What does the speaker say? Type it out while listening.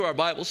Our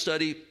Bible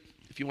study,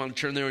 if you want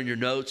to turn there in your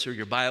notes or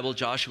your Bible,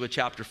 Joshua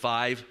chapter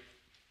 5.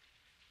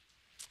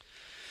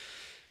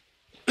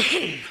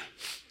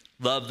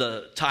 Love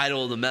the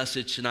title of the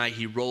message tonight.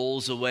 He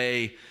rolls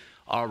away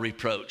our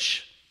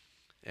reproach.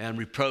 And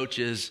reproach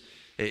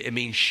it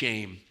means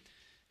shame.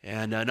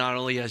 And not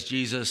only has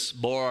Jesus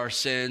bore our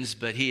sins,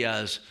 but he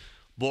has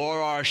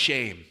bore our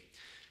shame.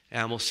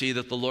 And we'll see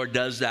that the Lord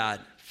does that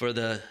for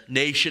the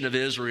nation of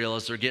Israel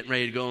as they're getting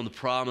ready to go in the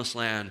promised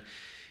land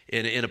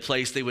in a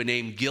place they would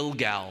name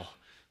Gilgal,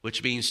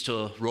 which means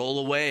to roll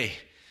away.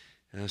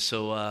 And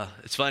so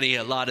it's funny,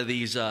 a lot of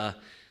these, the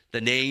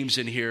names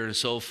in here and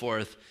so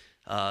forth,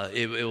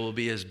 it will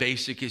be as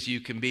basic as you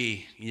can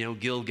be. You know,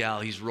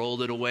 Gilgal, he's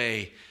rolled it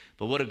away.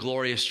 But what a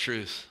glorious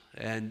truth.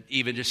 And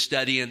even just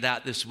studying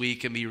that this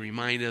week and be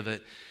reminded of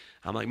it,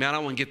 I'm like, man, I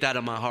want to get that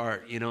in my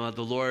heart. You know,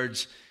 the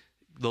Lord's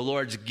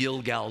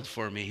Gilgal'd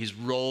for me. He's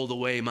rolled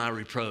away my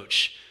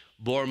reproach,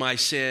 bore my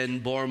sin,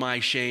 bore my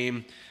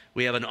shame.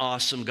 We have an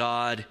awesome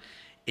God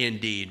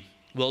indeed.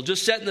 Well,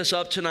 just setting this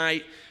up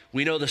tonight,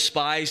 we know the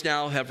spies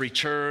now have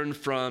returned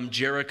from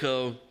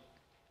Jericho,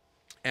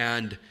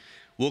 and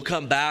we'll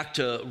come back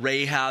to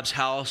Rahab's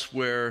house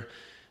where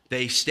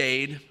they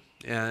stayed.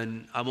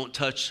 And I won't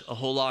touch a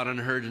whole lot on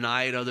her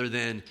tonight other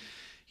than,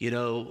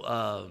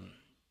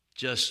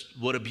 just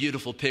what a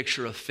beautiful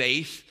picture of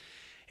faith.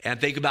 And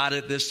think about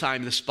it, this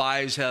time the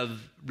spies have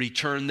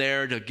returned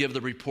there to give the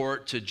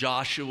report to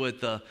Joshua.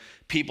 The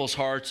people's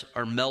hearts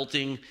are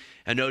melting.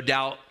 And no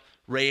doubt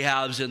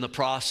Rahab's in the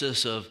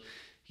process of,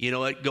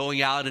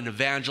 going out and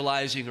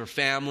evangelizing her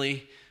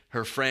family,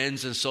 her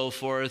friends and so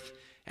forth,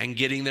 and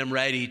getting them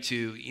ready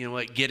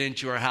to, get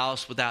into her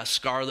house with that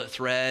scarlet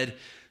thread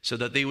so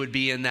that they would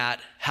be in that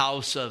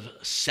house of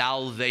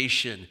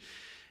salvation.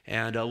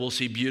 And we'll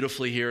see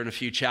beautifully here in a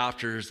few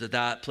chapters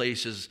that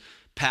place is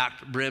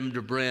packed brim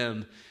to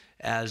brim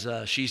as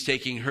she's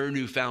taking her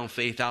newfound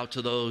faith out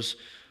to those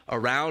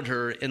around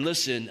her. And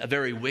listen, a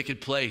very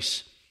wicked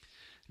place.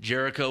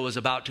 Jericho was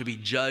about to be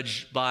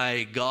judged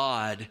by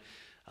God.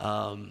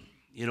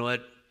 Very,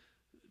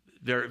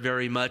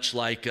 very much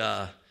like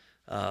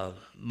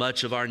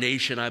much of our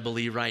nation, I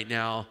believe, right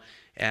now.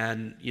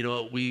 And,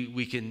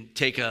 we can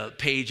take a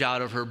page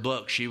out of her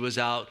book. She was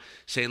out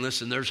saying,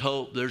 listen, there's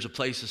hope. There's a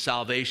place of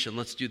salvation.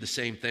 Let's do the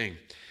same thing.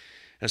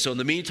 And so in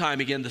the meantime,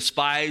 again, the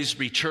spies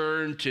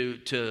return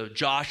to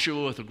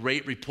Joshua with a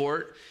great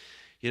report.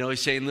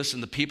 He's saying,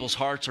 listen, the people's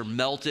hearts are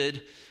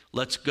melted.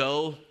 Let's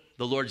go.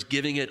 The Lord's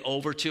giving it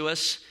over to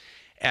us.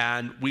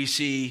 And we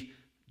see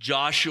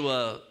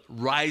Joshua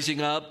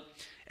rising up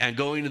and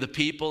going to the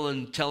people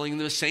and telling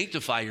them to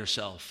sanctify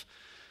yourself.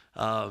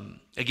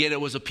 Again,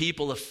 it was a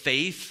people of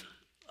faith,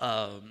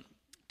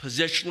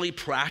 positionally,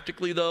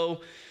 practically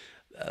though,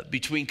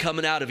 between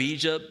coming out of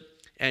Egypt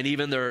and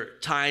even their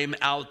time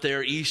out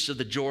there east of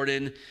the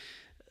Jordan,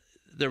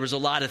 there was a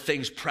lot of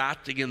things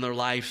practically in their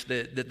life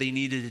that they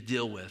needed to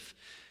deal with.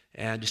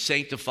 And to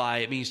sanctify,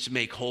 it means to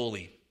make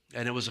holy.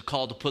 And it was a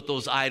call to put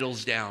those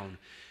idols down.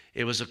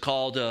 It was a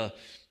call to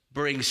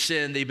bring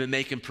sin they've been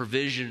making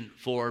provision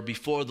for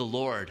before the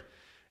Lord.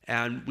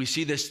 And we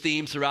see this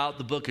theme throughout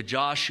the book of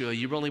Joshua.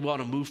 You really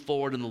want to move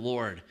forward in the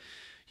Lord.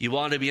 You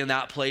want to be in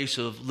that place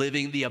of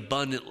living the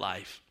abundant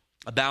life,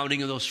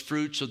 abounding in those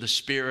fruits of the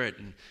Spirit,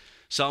 and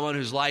someone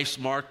whose life's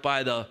marked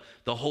by the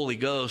Holy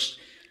Ghost.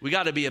 We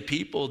got to be a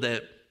people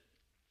that,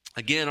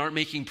 again, aren't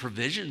making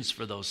provisions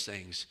for those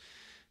things,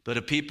 but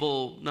a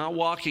people not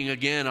walking,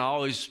 again, I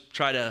always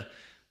try to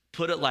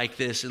put it like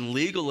this, in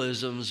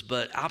legalisms,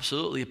 but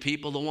absolutely a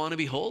people that want to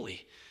be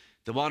holy.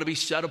 They want to be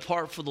set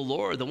apart for the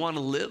Lord. They want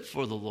to live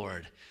for the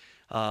Lord.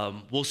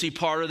 We'll see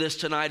part of this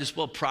tonight as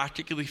well.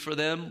 Practically for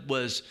them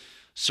was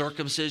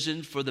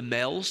circumcision for the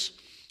males.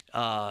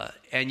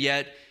 And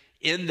yet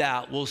in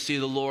that, we'll see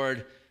the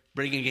Lord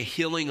bringing a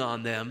healing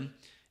on them.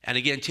 And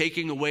again,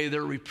 taking away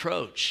their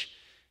reproach.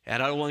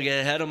 And I don't want to get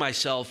ahead of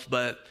myself,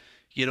 but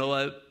you know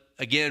what?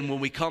 Again, when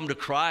we come to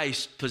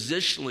Christ,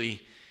 positionally,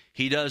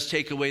 he does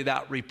take away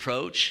that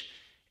reproach.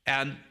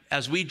 And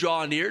as we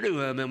draw near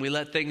to him and we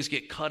let things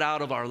get cut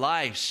out of our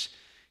lives,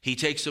 he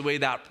takes away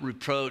that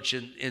reproach.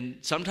 And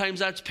sometimes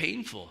that's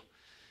painful.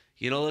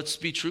 Let's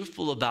be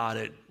truthful about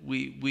it.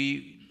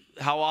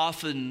 How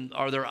often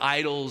are there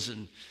idols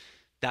and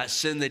that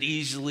sin that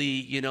easily,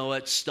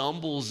 it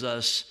stumbles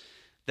us,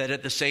 that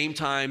at the same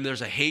time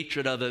there's a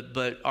hatred of it,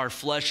 but our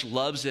flesh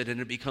loves it and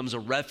it becomes a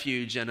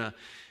refuge and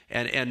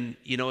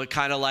it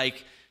kind of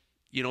like,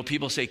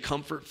 people say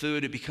comfort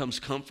food, it becomes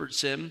comfort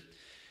sin.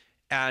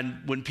 And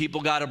when people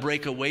got to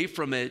break away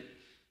from it,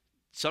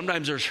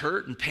 sometimes there's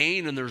hurt and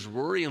pain and there's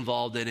worry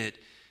involved in it.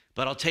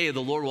 But I'll tell you,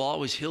 the Lord will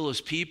always heal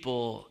his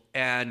people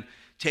and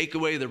take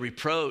away the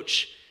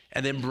reproach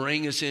and then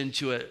bring us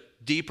into a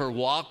deeper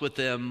walk with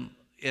them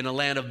in a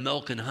land of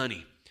milk and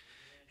honey.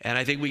 And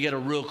I think we get a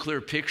real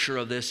clear picture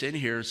of this in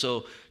here.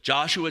 So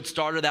Joshua had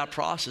started that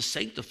process,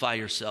 sanctify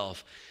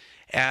yourself.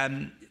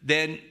 And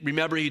then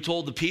remember, he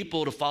told the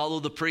people to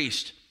follow the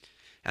priest.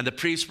 And the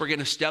priests were going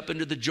to step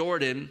into the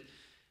Jordan.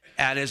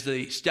 And as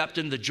they stepped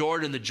into the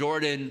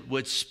Jordan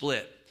would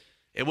split.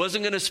 It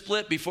wasn't going to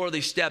split before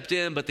they stepped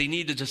in, but they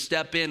needed to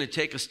step in and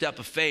take a step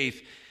of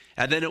faith,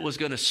 and then it was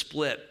going to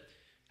split.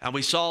 And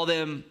we saw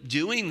them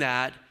doing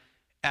that,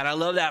 and I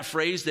love that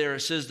phrase there. It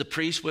says the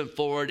priests went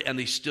forward and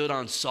they stood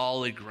on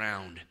solid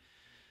ground.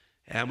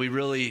 And we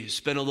really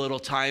spent a little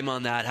time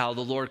on that, how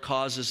the Lord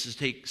calls us to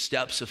take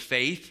steps of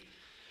faith.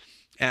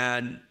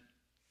 And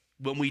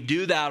when we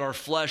do that, our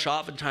flesh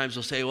oftentimes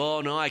will say,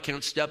 well, no, I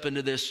can't step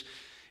into this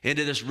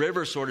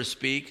river, so to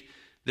speak.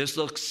 This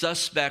looks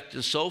suspect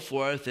and so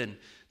forth. And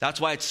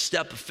that's why it's a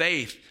step of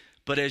faith.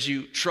 But as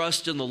you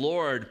trust in the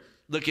Lord,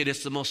 look at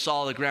it's the most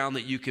solid ground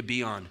that you could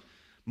be on,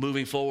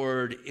 moving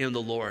forward in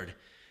the Lord.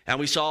 And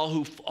we saw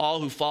all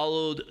who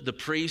followed the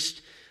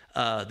priest,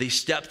 they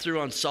stepped through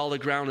on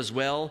solid ground as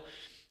well.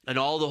 And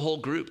the whole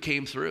group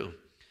came through.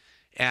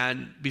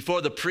 And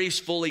before the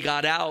priest fully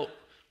got out,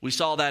 we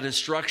saw that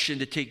instruction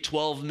to take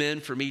 12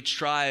 men from each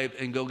tribe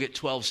and go get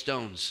 12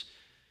 stones.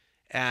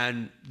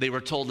 And they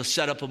were told to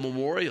set up a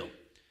memorial.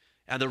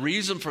 And the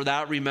reason for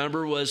that,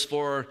 remember, was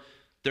for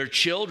their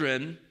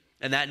children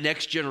and that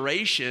next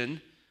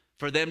generation,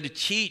 for them to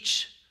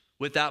teach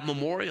with that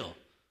memorial.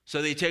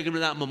 So they take them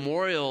to that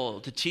memorial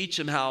to teach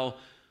them how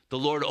the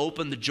Lord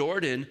opened the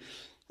Jordan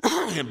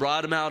and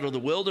brought them out of the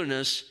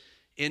wilderness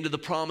into the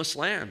promised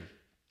land.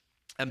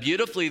 And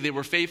beautifully, they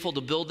were faithful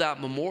to build that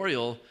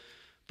memorial.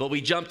 But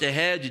we jumped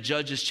ahead to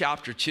Judges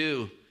chapter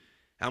 2,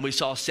 and we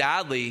saw,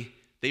 sadly,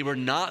 they were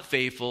not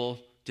faithful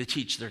to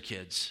teach their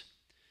kids.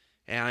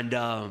 And,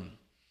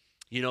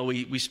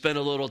 we spent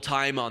a little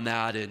time on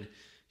that and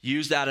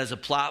used that as a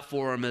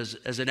platform,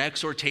 as an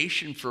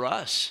exhortation for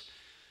us.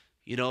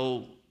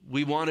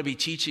 We want to be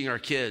teaching our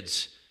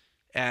kids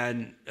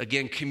and,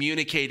 again,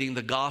 communicating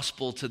the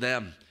gospel to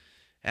them.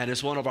 And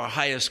it's one of our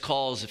highest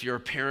calls. If you're a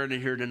parent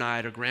in here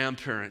tonight, a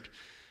grandparent,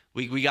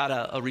 we got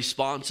a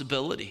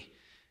responsibility.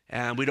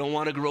 And we don't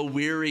want to grow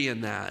weary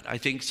in that. I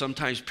think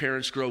sometimes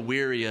parents grow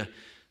weary,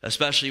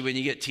 especially when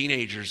you get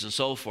teenagers and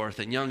so forth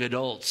and young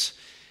adults.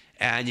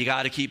 And you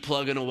got to keep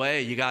plugging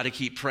away. You got to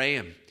keep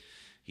praying.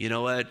 You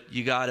know what?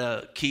 You got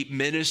to keep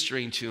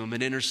ministering to them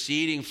and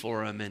interceding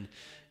for them and,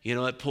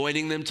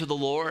 pointing them to the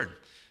Lord.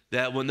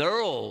 That when they're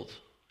old,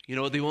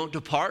 they won't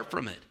depart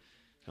from it.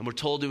 And we're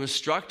told to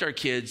instruct our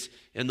kids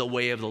in the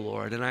way of the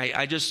Lord. And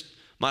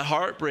my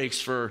heart breaks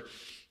for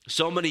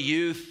so many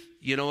youth,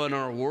 in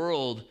our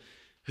world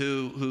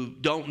who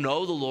don't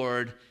know the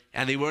Lord,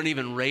 and they weren't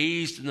even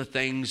raised in the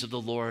things of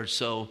the Lord.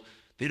 So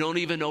they don't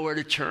even know where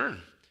to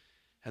turn.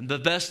 And the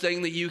best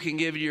thing that you can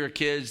give to your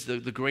kids, the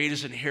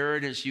greatest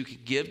inheritance you can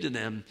give to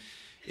them,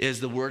 is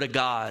the Word of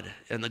God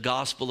and the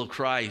gospel of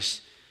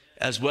Christ,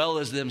 as well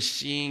as them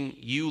seeing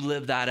you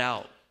live that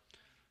out.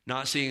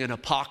 Not seeing an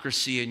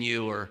hypocrisy in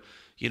you, or,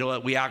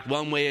 we act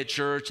one way at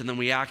church and then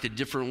we act a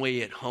different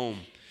way at home.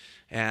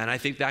 And I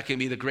think that can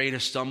be the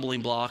greatest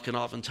stumbling block, and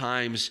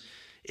oftentimes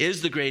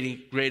is the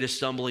greatest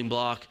stumbling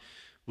block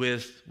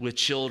with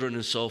children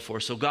and so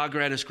forth. So God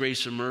grant us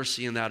grace and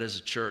mercy in that as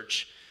a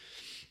church.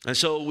 And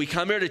so we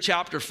come here to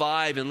chapter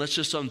 5, and let's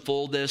just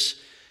unfold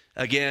this.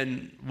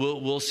 Again,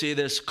 we'll see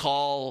this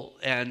call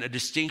and a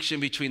distinction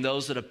between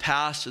those that have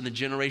passed and the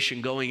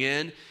generation going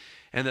in,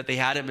 and that they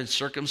hadn't been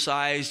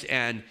circumcised.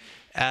 And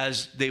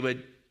as they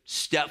would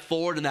step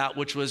forward in that,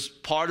 which was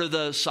part of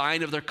the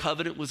sign of their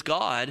covenant with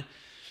God,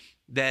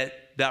 that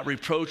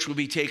reproach would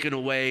be taken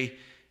away,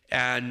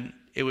 and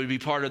it would be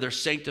part of their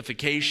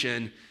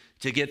sanctification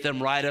to get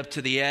them right up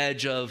to the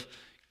edge of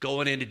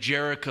going into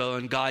Jericho,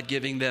 and God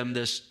giving them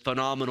this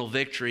phenomenal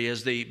victory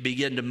as they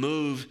begin to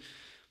move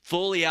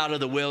fully out of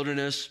the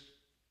wilderness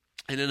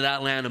and into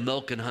that land of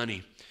milk and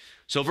honey.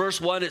 So verse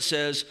 1, it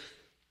says,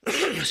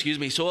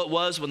 so it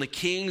was when the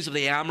kings of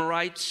the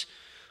Amorites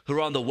who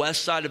were on the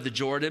west side of the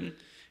Jordan,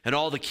 and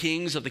all the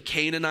kings of the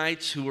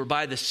Canaanites who were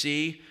by the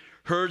sea,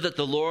 heard that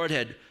the Lord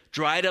had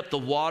dried up the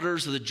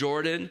waters of the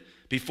Jordan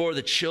before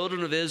the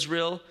children of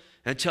Israel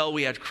until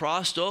we had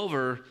crossed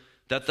over,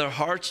 that their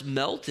hearts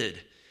melted,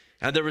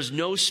 and there was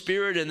no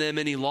spirit in them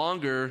any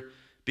longer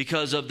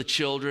because of the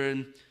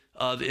children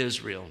of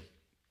Israel.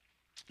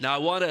 Now I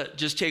want to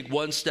just take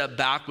one step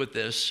back with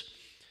this,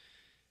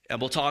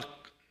 and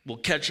we'll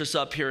catch us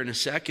up here in a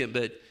second,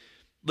 but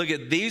look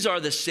at, these are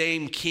the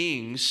same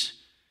kings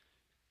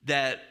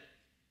that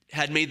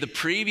had made the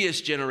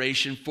previous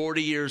generation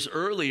 40 years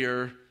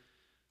earlier,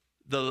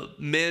 the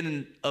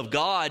men of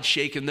God,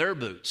 shaking their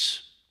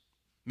boots.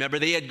 Remember,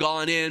 they had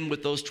gone in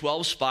with those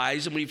 12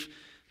 spies, and we've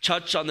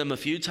touched on them a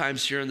few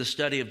times here in the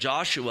study of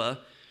Joshua,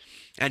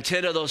 and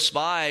 10 of those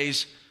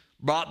spies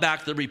brought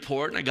back the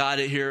report, and I got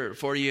it here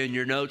for you in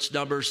your notes,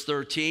 Numbers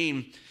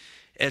 13.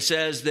 It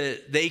says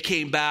that they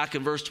came back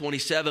in verse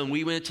 27,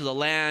 we went to the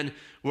land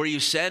where you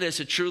sent us,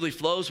 it truly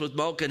flows with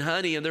milk and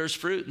honey, and there's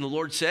fruit. And the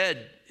Lord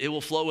said, it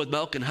will flow with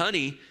milk and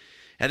honey.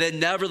 And then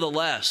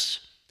nevertheless,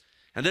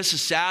 and this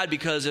is sad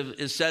because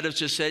instead of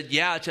just said,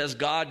 yeah, it's as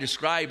God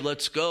described,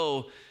 let's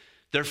go,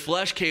 their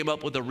flesh came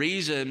up with a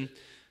reason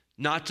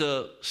not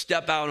to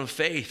step out in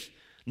faith.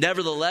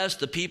 Nevertheless,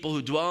 the people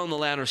who dwell in the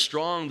land are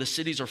strong. The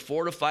cities are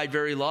fortified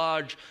very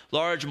large.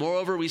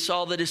 Moreover, we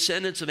saw the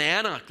descendants of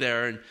Anak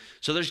there. And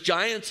so there's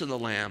giants in the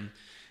land.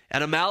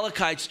 And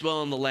Amalekites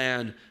dwell in the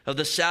land of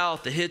the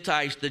south. The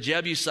Hittites, the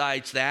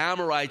Jebusites, the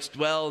Amorites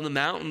dwell in the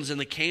mountains. And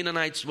the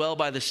Canaanites dwell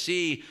by the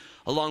sea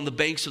along the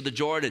banks of the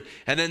Jordan.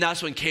 And then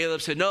that's when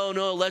Caleb said, no,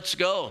 let's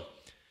go.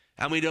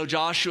 And we know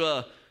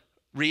Joshua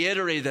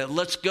reiterated that,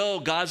 let's go.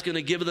 God's going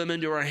to give them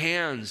into our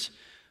hands.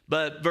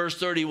 But verse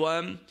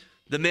 31,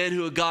 the men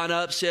who had gone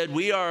up said,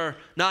 we are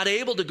not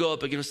able to go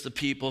up against the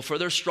people, for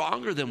they're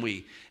stronger than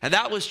we. And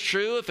that was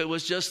true if it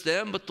was just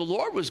them, but the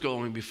Lord was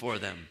going before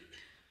them.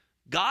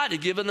 God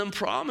had given them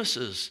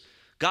promises.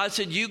 God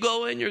said, you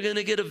go in, you're going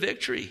to get a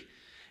victory.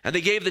 And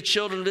they gave the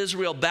children of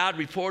Israel bad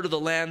report of the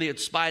land they had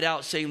spied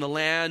out, saying, the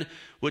land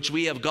which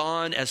we have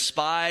gone as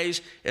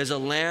spies is a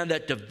land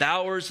that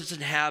devours its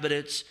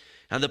inhabitants.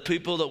 And the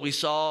people that we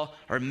saw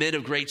are men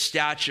of great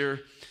stature.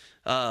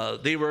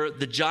 They were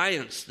the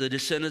giants, the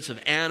descendants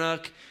of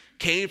Anak,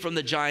 came from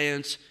the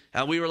giants,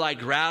 and we were like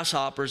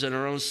grasshoppers in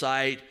our own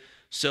sight.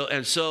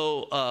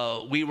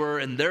 So we were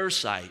in their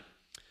sight.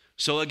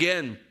 So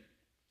again,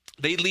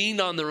 they leaned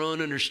on their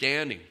own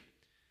understanding.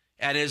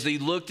 And as they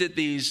looked at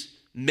these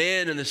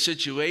men in the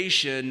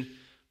situation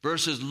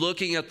versus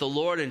looking at the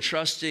Lord and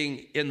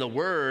trusting in the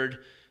word,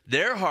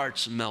 their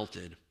hearts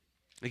melted.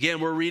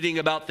 Again, we're reading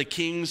about the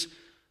kings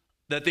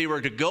that they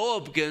were to go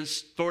up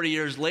against 40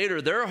 years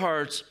later. Their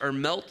hearts are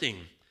melting.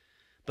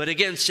 But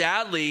again,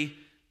 sadly,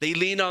 they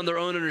leaned on their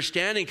own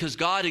understanding because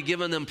God had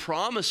given them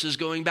promises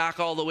going back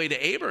all the way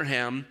to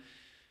Abraham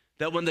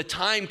that when the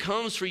time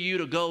comes for you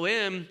to go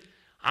in,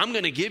 I'm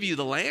going to give you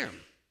the land.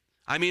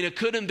 I mean, it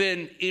couldn't have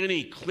been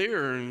any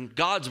clearer. And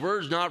God's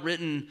word's not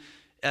written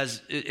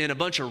as in a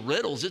bunch of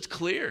riddles. It's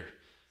clear.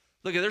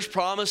 Look, there's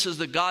promises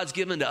that God's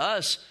given to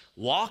us.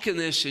 Walk in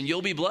this and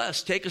you'll be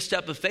blessed. Take a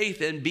step of faith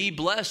and be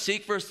blessed.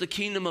 Seek first the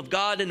kingdom of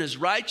God and his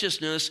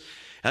righteousness,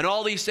 and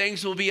all these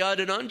things will be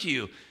added unto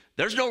you.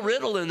 There's no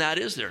riddle in that,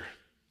 is there?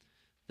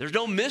 There's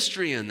no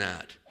mystery in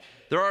that.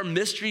 There are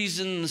mysteries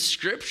in the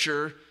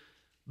scripture,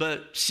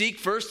 but seek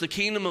first the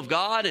kingdom of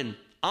God and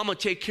I'm going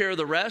to take care of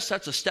the rest.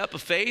 That's a step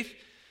of faith.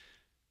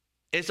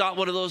 It's not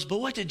one of those, but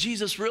what did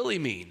Jesus really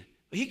mean?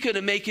 He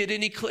couldn't make it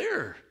any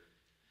clearer.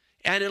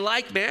 And in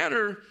like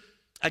manner,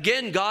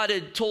 again, God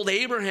had told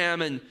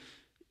Abraham in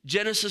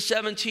Genesis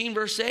 17,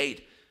 verse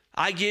 8,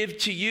 I give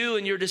to you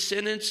and your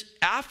descendants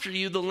after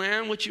you the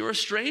land which you are a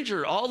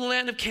stranger, all the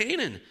land of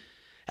Canaan,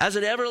 as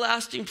an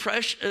everlasting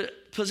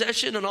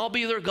possession, and I'll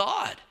be their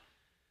God.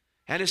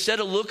 And instead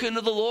of looking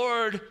to the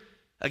Lord,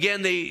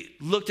 again, they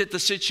looked at the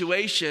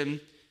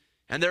situation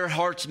and their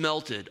hearts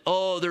melted.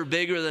 Oh, they're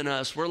bigger than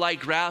us. We're like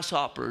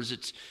grasshoppers.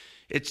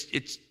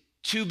 It's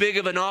too big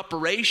of an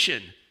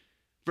operation.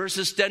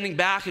 Versus standing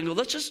back and go,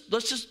 let's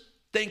just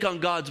think on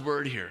God's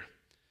word here.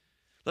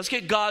 Let's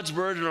get God's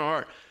word in our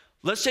heart.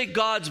 Let's take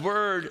God's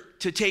word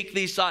to take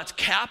these thoughts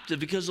captive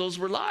because those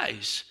were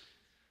lies.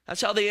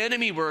 That's how the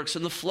enemy works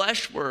and the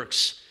flesh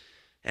works.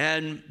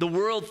 And the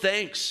world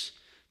thinks.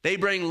 They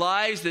bring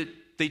lies that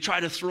they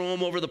try to throw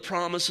them over the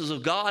promises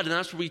of God, and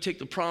that's where we take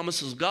the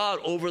promises of God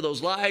over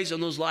those lies,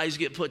 and those lies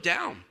get put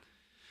down.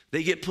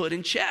 They get put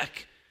in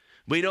check.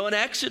 We know in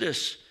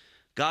Exodus,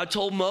 God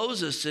told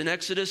Moses in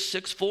Exodus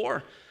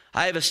 6:4,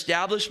 I have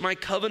established my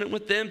covenant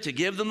with them to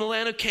give them the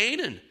land of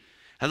Canaan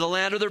and the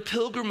land of their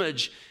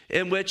pilgrimage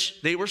in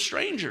which they were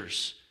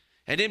strangers.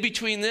 And in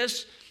between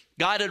this,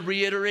 God had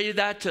reiterated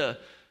that to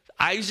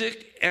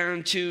Isaac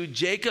and to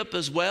Jacob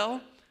as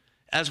well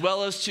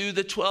as to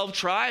the 12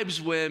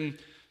 tribes when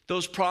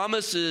those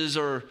promises,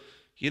 or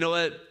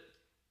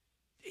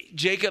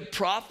Jacob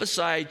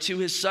prophesied to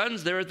his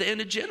sons there at the end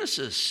of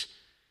Genesis.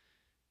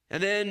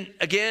 And then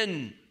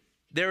again,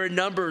 there in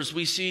Numbers,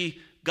 we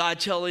see God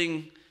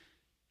telling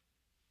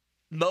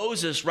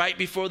Moses right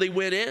before they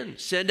went in,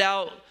 send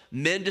out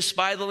men to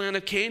spy the land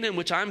of Canaan,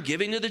 which I'm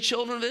giving to the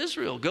children of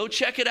Israel. Go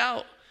check it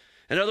out.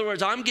 In other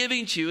words, I'm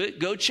giving to it.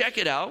 Go check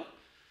it out.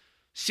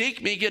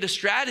 Seek me, get a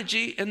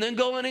strategy, and then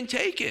go in and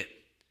take it.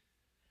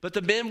 But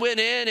the men went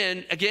in,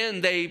 and again,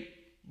 they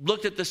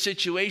looked at the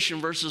situation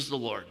versus the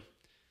Lord.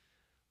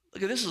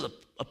 Look, this is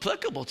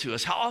applicable to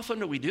us. How often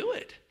do we do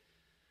it?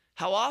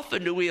 How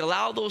often do we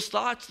allow those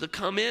thoughts to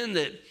come in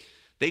that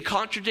they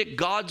contradict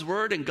God's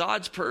word and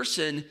God's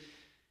person,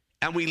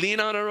 and we lean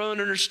on our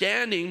own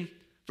understanding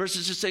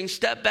versus just saying,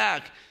 step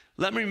back.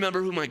 Let me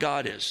remember who my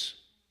God is.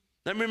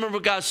 Let me remember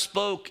God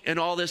spoke and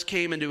all this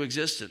came into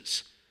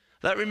existence.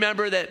 Let me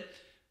remember that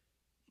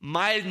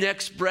my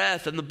next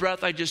breath and the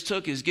breath I just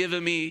took is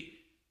given me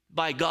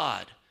by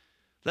God.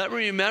 Let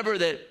me remember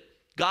that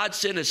God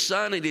sent his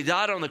son and he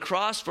died on the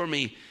cross for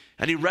me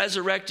and he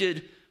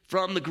resurrected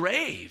from the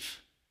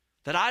grave.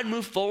 That I'd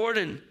move forward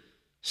and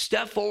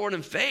step forward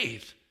in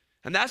faith.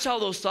 And that's how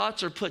those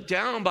thoughts are put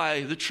down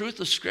by the truth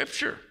of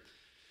Scripture.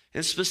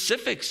 In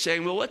specifics,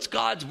 saying, well, what's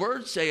God's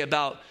word say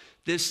about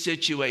this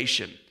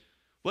situation?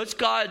 What's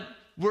God's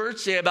word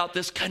say about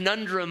this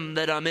conundrum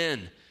that I'm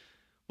in?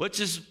 What's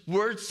his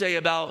word say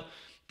about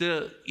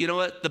the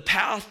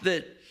path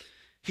that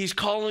he's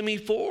calling me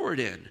forward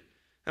in.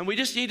 And we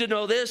just need to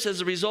know this: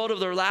 as a result of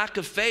their lack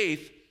of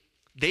faith,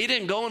 they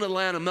didn't go into the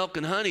land of milk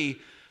and honey,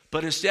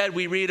 but instead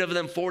we read of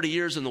them 40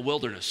 years in the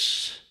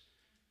wilderness.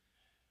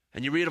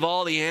 And you read of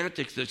all the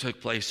antics that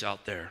took place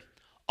out there,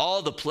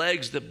 all the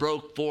plagues that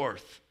broke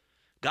forth.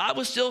 God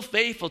was still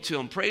faithful to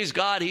them. Praise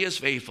God, he is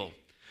faithful.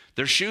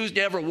 Their shoes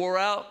never wore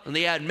out, and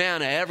they had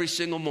manna every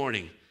single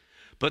morning.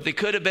 But they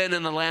could have been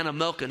in the land of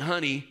milk and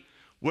honey,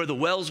 where the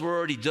wells were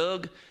already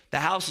dug, the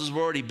houses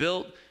were already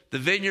built, the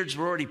vineyards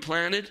were already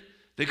planted.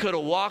 They could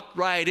have walked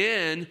right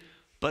in,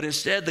 but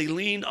instead they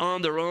leaned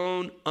on their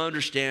own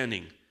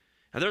understanding.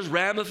 And there's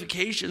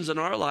ramifications in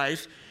our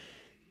life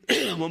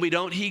when we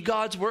don't heed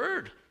God's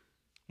word,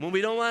 when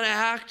we don't want to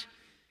act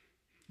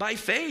by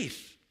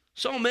faith.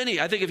 So many.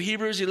 I think of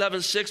Hebrews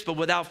 11:6, but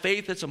without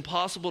faith it's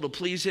impossible to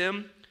please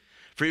him.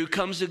 For he who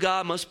comes to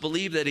God must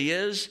believe that he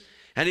is,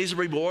 and he's a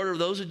rewarder of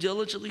those who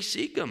diligently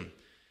seek him.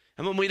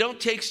 And when we don't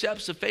take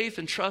steps of faith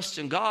and trust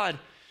in God,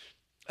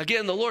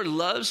 again, the Lord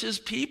loves his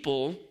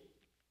people,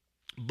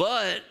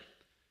 but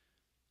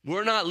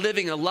we're not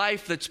living a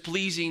life that's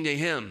pleasing to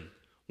him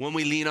when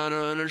we lean on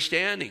our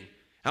understanding.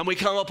 And we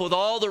come up with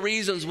all the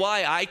reasons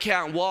why I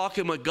can't walk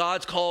in what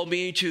God's called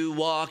me to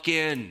walk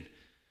in.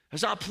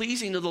 It's not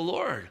pleasing to the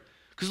Lord.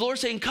 Because the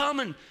Lord's saying, come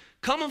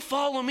and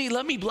follow me.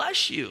 Let me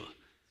bless you.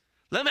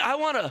 I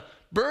want to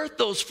birth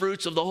those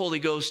fruits of the Holy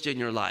Ghost in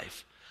your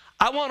life.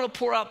 I want to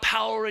pour out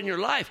power in your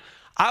life.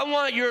 I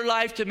want your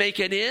life to make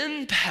an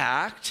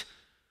impact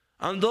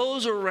on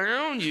those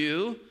around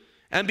you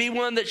and be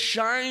one that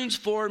shines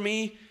for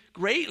me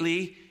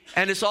greatly.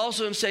 And it's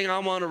also him saying, I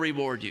want to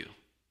reward you.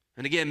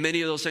 And again,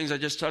 many of those things I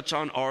just touched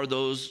on are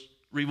those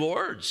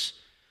rewards.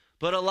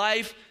 But a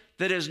life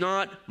that is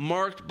not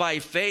marked by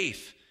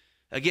faith,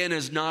 again,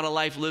 is not a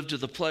life lived to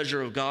the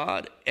pleasure of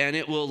God, and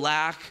it will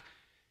lack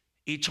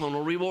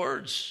eternal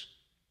rewards.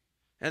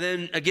 And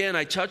then again,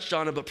 I touched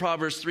on it, but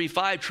Proverbs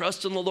 3:5,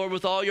 trust in the Lord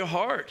with all your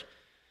heart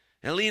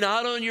and lean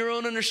not on your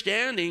own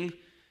understanding.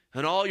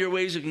 In all your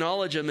ways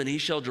acknowledge him, and he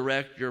shall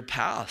direct your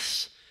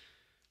paths.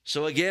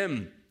 So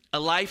again, a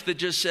life that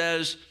just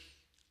says,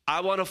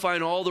 I want to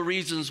find all the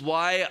reasons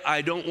why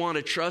I don't want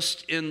to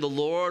trust in the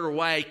Lord or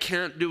why I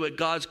can't do what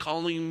God's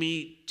calling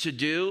me to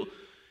do,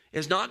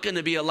 is not going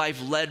to be a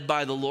life led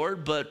by the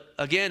Lord. But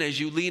again, as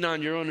you lean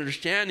on your own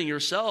understanding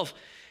yourself,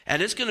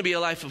 and it's going to be a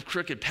life of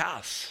crooked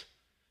paths.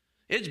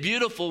 It's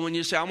beautiful when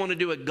you say, I want to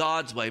do it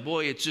God's way.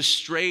 Boy, it's just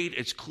straight,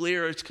 it's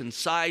clear, it's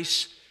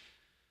concise.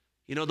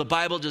 You know, the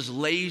Bible just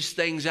lays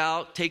things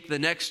out. Take the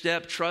next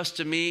step, trust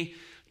in me.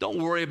 Don't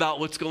worry about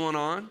what's going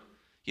on.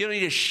 You don't need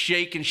to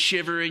shake and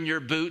shiver in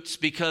your boots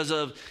because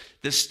of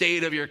the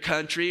state of your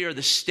country or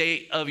the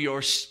state of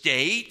your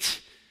state.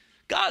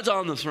 God's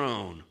on the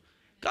throne.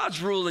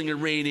 God's ruling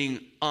and reigning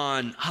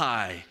on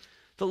high.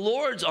 The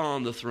Lord's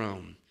on the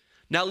throne.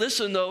 Now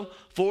listen though,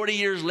 40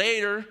 years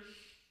later,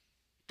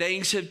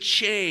 things have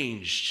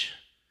changed.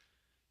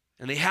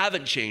 And they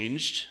haven't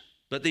changed,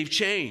 but they've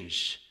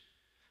changed.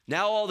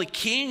 Now all the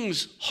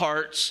king's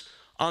hearts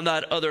on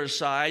that other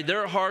side,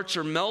 their hearts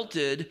are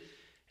melted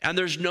and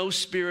there's no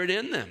spirit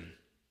in them.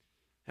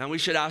 And we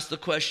should ask the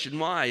question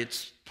why.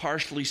 It's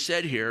partially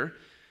said here.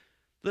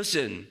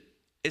 Listen,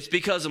 it's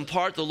because in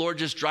part the Lord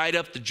just dried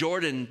up the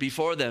Jordan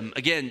before them.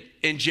 Again,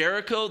 in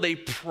Jericho, they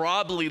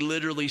probably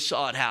literally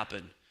saw it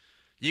happen.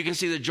 You can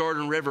see the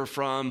Jordan River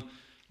from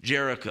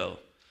Jericho.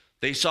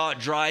 They saw it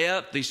dry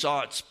up. They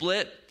saw it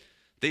split.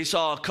 They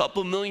saw a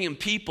couple million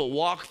people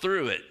walk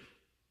through it.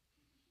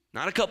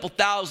 Not a couple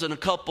thousand, a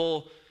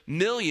couple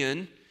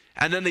million.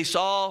 And then they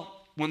saw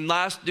when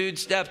last dude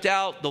stepped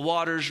out, the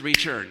waters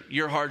returned.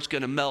 Your heart's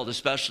going to melt,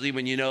 especially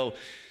when you know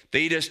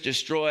they just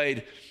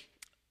destroyed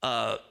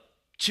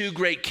two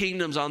great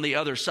kingdoms on the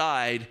other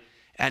side,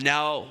 and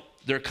now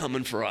they're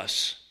coming for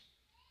us.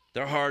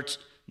 Their hearts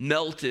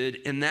melted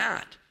in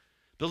that.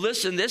 But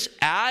listen, this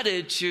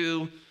added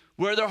to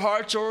where their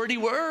hearts already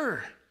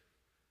were.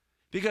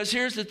 Because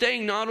here's the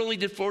thing, not only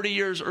did 40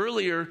 years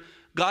earlier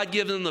God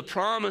give them the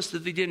promise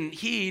that they didn't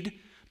heed,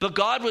 but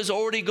God was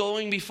already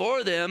going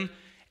before them,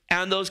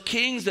 and those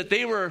kings that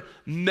they were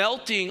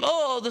melting,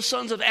 the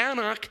sons of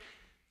Anak,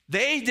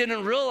 they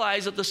didn't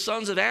realize that the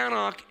sons of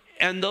Anak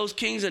and those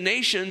kings and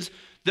nations,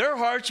 their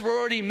hearts were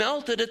already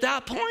melted at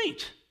that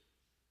point.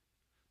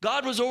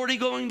 God was already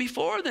going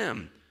before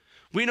them.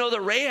 We know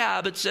that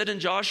Rahab had said in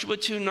Joshua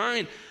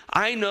 2:9,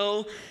 I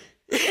know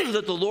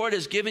that the Lord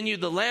has given you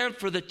the land,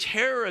 for the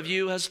terror of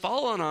you has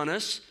fallen on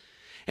us,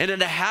 and the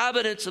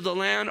inhabitants of the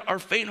land are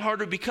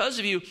faint-hearted because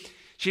of you.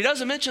 She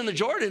doesn't mention the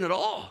Jordan at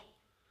all.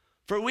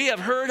 For we have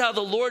heard how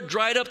the Lord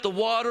dried up the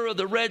water of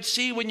the Red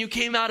Sea when you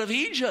came out of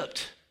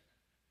Egypt.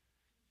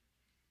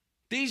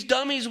 These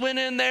dummies went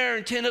in there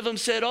and 10 of them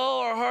said,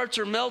 our hearts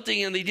are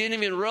melting. And they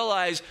didn't even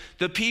realize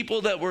the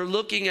people that we're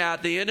looking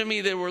at, the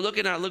enemy that we're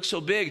looking at looked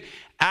so big.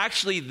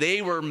 Actually,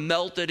 they were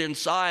melted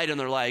inside, and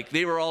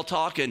they were all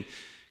talking,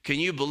 can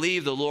you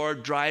believe the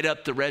Lord dried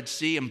up the Red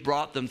Sea and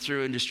brought them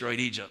through and destroyed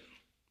Egypt?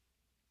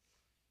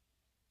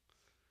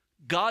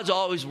 God's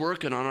always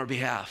working on our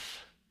behalf.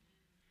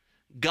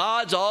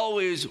 God's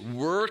always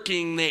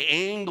working the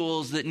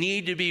angles that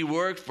need to be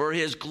worked for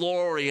his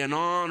glory and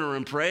honor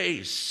and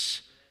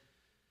praise.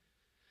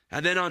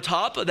 And then on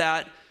top of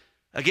that,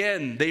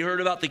 again, they heard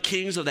about the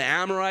kings of the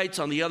Amorites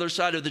on the other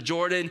side of the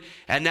Jordan,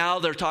 and now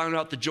they're talking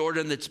about the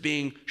Jordan that's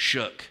being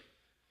shook.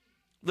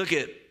 Look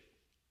at,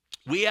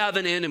 we have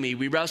an enemy.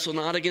 We wrestle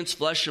not against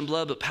flesh and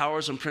blood, but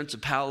powers and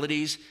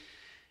principalities.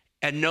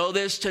 And know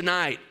this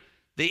tonight,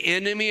 the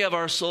enemy of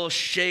our soul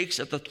shakes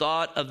at the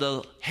thought of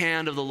the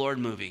hand of the Lord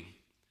moving.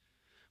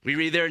 We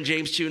read there in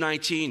James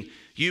 2:19,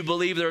 you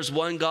believe there's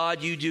one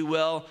God, you do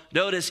well.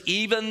 Notice,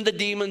 even the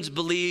demons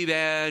believe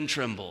and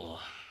tremble.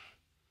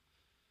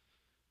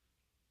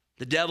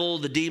 The devil,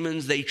 the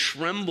demons, they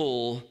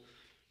tremble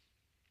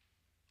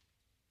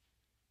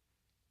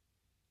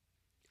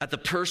at the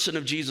person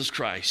of Jesus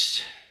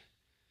Christ.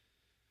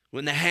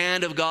 When the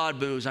hand of God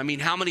moves, I mean,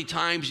 how many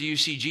times do you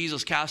see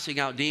Jesus casting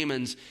out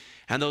demons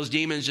and those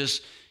demons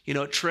just,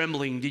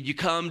 trembling? Did you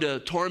come to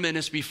torment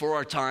us before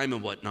our time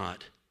and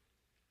whatnot?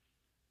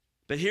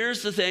 But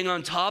here's the thing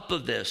on top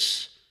of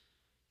this.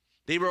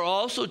 They were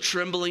also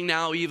trembling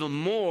now even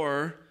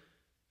more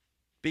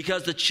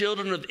because the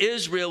children of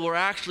Israel were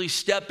actually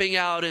stepping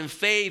out in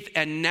faith,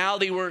 and now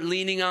they weren't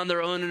leaning on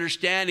their own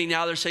understanding.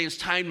 Now they're saying it's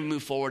time to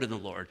move forward in the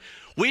Lord.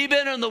 We've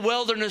been in the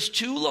wilderness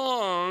too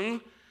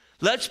long.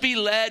 Let's be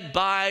led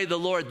by the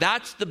Lord.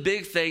 That's the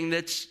big thing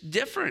that's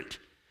different.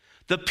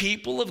 The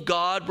people of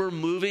God were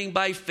moving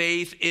by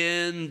faith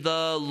in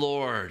the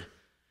Lord.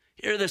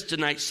 Hear this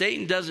tonight.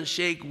 Satan doesn't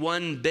shake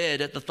one bit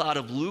at the thought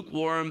of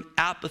lukewarm,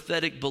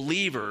 apathetic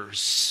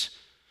believers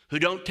who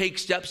don't take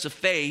steps of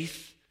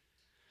faith,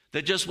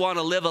 that just want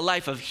to live a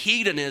life of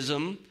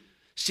hedonism,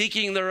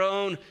 seeking their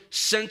own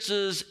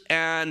senses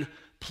and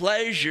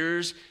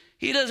pleasures.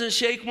 He doesn't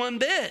shake one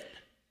bit.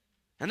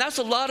 And that's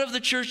a lot of the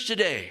church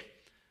today.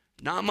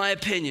 Not my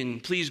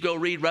opinion. Please go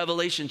read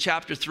Revelation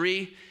chapter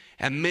 3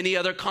 and many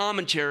other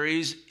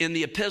commentaries in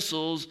the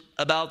epistles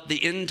about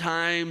the end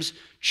times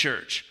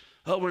church.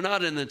 Oh, we're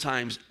not in the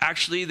times.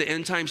 Actually, the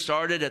end time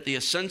started at the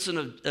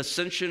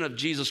ascension of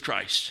Jesus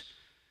Christ.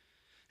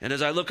 And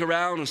as I look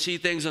around and see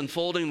things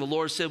unfolding, the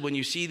Lord said, when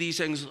you see these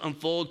things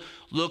unfold,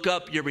 look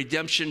up, your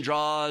redemption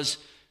draws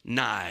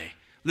nigh.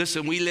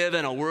 Listen, we live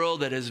in a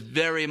world that is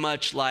very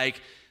much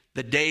like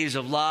the days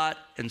of Lot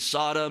and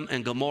Sodom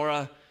and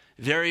Gomorrah,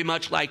 very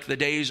much like the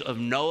days of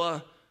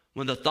Noah,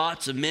 when the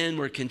thoughts of men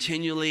were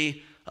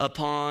continually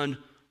upon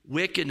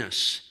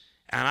wickedness.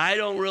 And I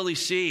don't really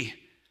see,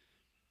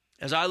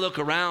 as I look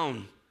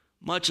around,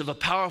 much of a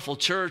powerful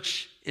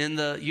church in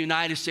the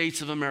United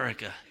States of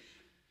America.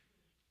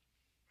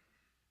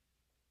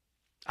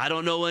 I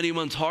don't know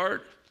anyone's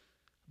heart,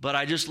 but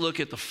I just look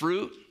at the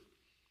fruit.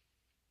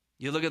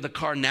 You look at the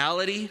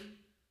carnality.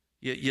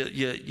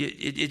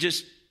 It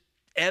just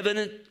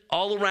evident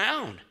all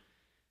around.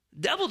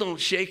 Devil don't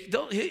shake.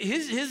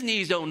 His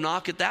knees don't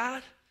knock at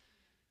that.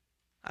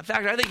 In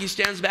fact, I think he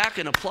stands back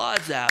and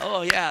applauds that.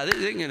 Oh yeah,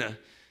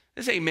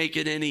 this ain't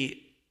making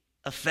any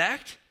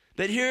effect.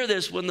 But hear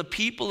this, when the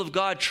people of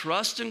God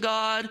trust in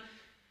God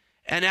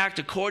and act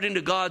according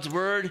to God's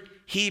word,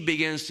 he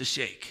begins to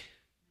shake.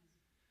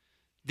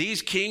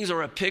 These kings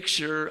are a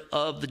picture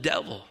of the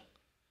devil.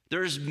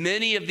 There's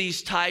many of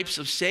these types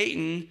of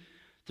Satan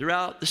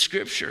throughout the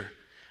scripture.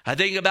 I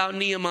think about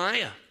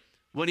Nehemiah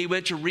when he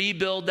went to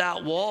rebuild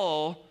that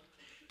wall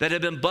that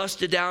had been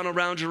busted down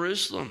around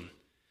Jerusalem.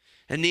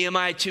 In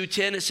Nehemiah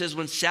 2:10, it says,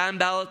 when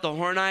Sanballat the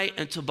Horonite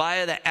and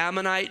Tobiah the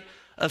Ammonite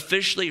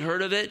officially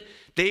heard of it,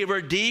 they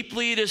were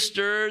deeply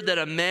disturbed that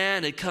a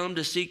man had come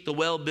to seek the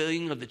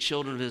well-being of the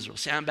children of Israel.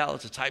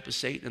 Sanballat's a type of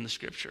Satan in the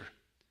scripture.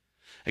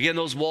 Again,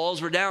 those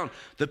walls were down.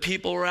 The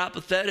people were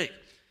apathetic.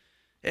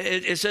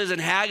 It says in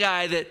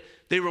Haggai that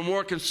they were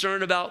more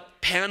concerned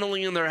about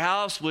paneling in their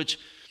house, which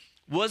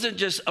wasn't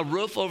just a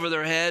roof over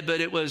their head,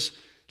 but it was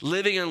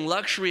living in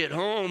luxury at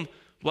home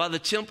while the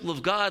temple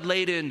of God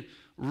laid in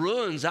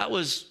ruins. That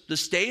was the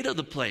state of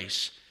the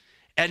place.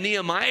 And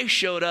Nehemiah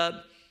showed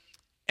up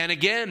and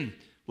again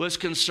was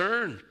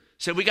concerned.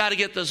 Said, we got to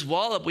get this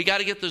wall up. We got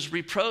to get this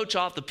reproach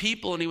off the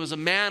people. And he was a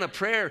man of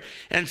prayer.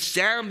 And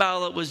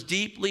Sanballat was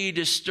deeply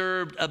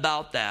disturbed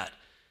about that.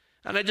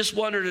 And I just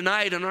wonder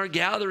tonight in our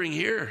gathering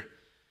here,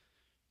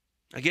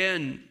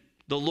 again,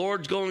 the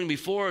Lord's going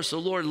before us. The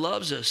Lord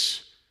loves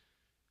us.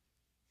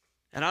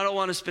 And I don't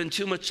want to spend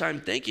too much time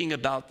thinking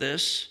about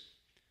this.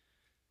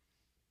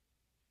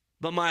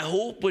 But my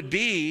hope would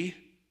be,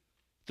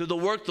 through the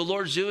work the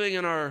Lord's doing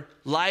in our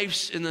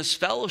lives in this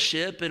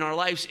fellowship, in our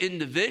lives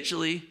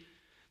individually,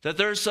 that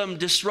there's some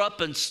there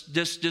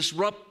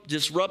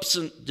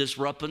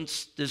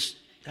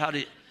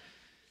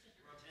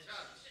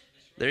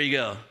you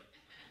go.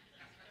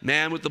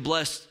 Man with the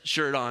blessed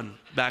shirt on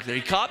back there.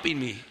 He copied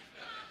me.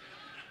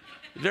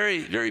 Very,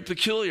 very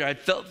peculiar. I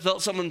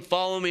felt someone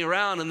follow me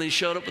around and they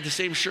showed up with the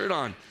same shirt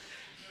on.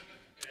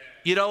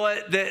 You know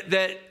what?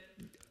 That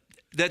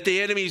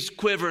the enemy's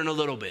quivering a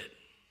little bit.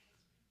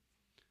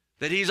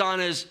 That he's on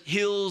his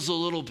heels a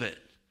little bit.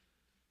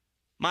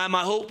 My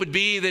hope would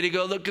be that he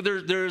go, look,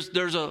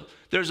 there's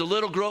there's a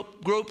little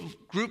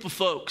group of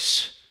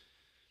folks,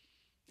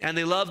 and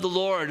they love the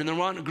Lord, and they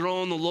want to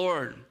grow in the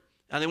Lord,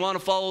 and they want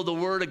to follow the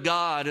Word of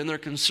God, and they're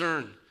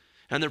concerned,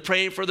 and they're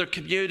praying for their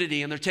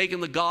community, and they're taking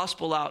the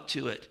gospel out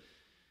to it,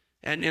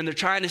 and they're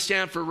trying to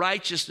stand for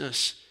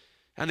righteousness,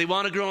 and they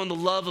want to grow in the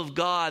love of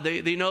God.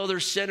 They know they're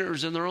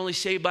sinners, and they're only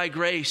saved by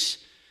grace,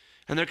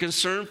 and they're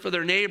concerned for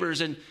their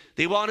neighbors, and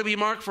they want to be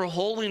marked for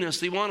holiness.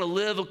 They want to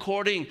live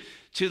according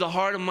to the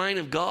heart and mind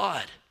of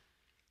God.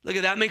 Look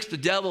at that, makes the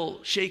devil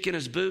shake in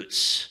his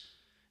boots.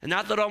 And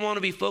not that I want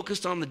to be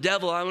focused on the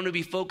devil, I want to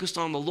be focused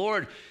on the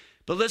Lord.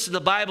 But listen,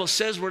 the Bible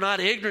says we're not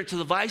ignorant to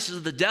the vices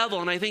of the devil,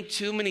 and I think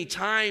too many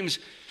times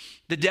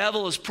the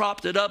devil has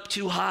propped it up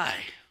too high.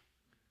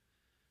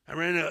 I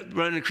ran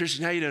into a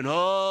Christian, how you doing?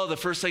 Oh, the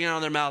first thing out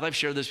of their mouth, I've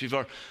shared this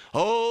before.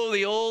 Oh,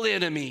 the old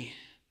enemy,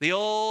 the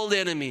old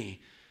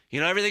enemy. You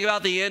know, everything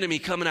about the enemy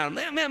coming out.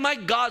 Man, my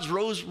God's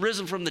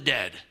risen from the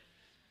dead.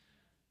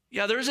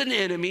 Yeah, there's an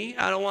enemy.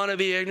 I don't want to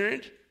be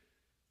ignorant.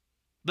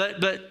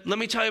 But let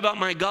me tell you about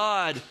my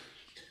God.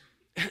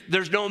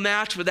 There's no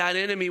match with that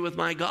enemy with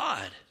my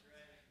God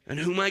and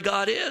who my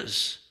God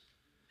is.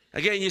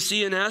 Again, you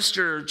see in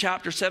Esther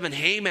chapter 7,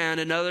 Haman,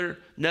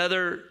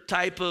 another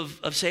type of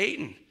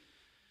Satan.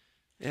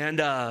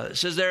 And it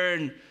says there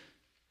in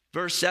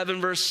verse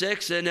 7, verse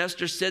 6, and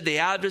Esther said, the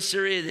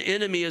adversary of the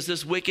enemy is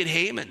this wicked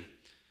Haman.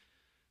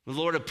 The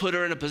Lord had put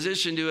her in a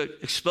position to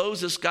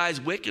expose this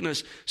guy's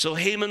wickedness. So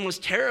Haman was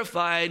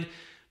terrified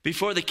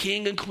before the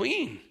king and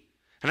queen.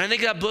 And I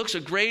think that book's a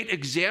great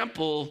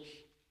example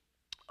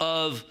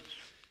of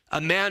a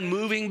man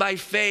moving by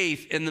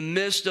faith in the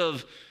midst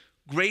of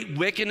great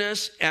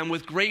wickedness and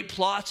with great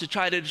plots to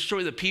try to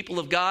destroy the people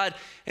of God.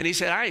 And he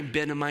said, I ain't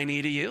bending my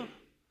knee to you.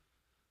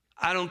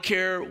 I don't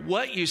care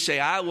what you say.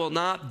 I will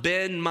not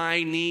bend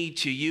my knee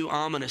to you.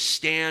 I'm going to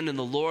stand in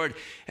the Lord,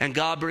 and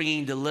God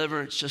bringing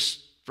deliverance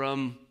just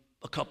from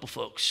a couple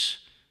folks,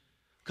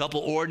 a couple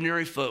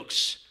ordinary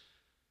folks.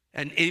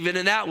 And even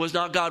in that, was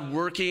not God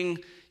working,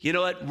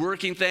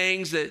 working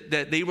things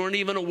that they weren't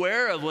even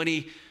aware of when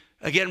he,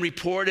 again,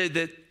 reported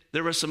that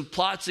there were some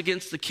plots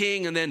against the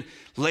king, and then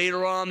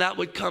later on that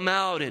would come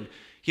out. And,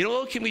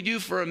 what can we do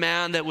for a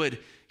man that would,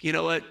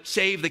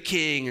 save the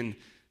king? And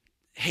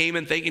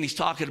Haman, thinking he's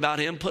talking about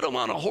him, put him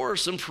on a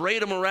horse and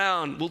parade him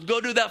around. We'll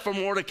go do that for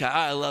Mordecai.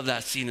 I love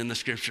that scene in the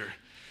scripture.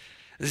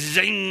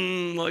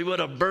 Zing, well, he would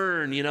have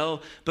burned,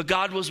 but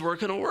God was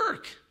working a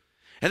work.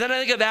 And then I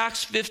think of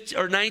Acts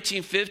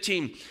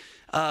 19:15,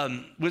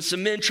 when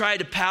some men tried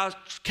to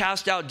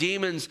cast out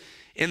demons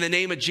in the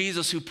name of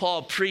Jesus, who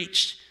Paul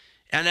preached,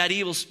 and that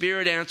evil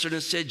spirit answered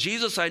and said,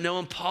 Jesus I know,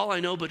 and Paul I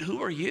know, but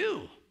who are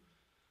you?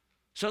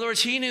 So in other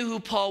words, he knew who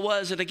Paul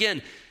was. And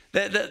again,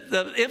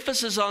 the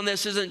emphasis on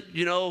this isn't,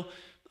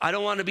 I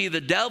don't want to be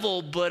the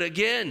devil, but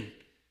again,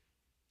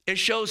 it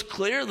shows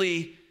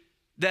clearly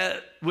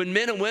that when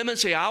men and women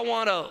say, I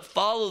want to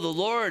follow the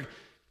Lord,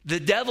 the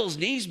devil's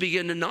knees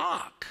begin to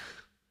knock.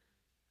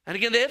 And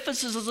again, the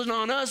emphasis isn't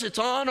on us, it's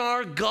on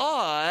our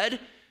God.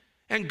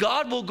 And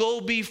God will go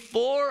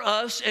before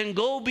us and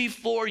go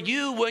before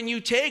you when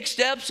you take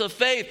steps of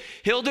faith.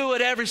 He'll do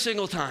it every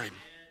single time.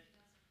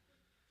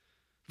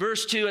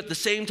 Verse 2, at the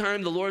same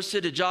time, the Lord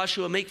said to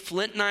Joshua, make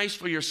flint knives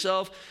for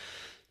yourself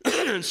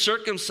and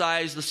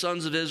circumcise the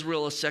sons of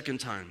Israel a second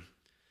time.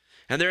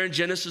 And there in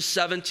Genesis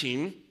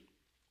 17,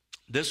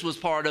 this was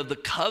part of the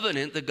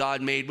covenant that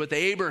God made with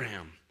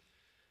Abraham.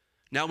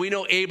 Now we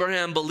know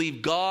Abraham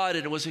believed God,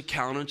 and it was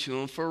accounted to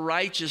him for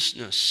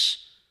righteousness.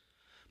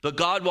 But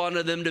God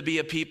wanted them to be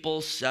a people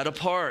set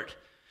apart.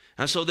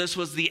 And so this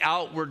was the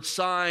outward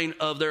sign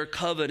of their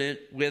covenant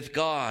with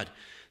God.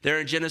 There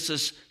in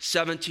Genesis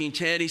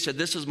 17:10, he said,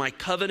 this is my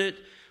covenant,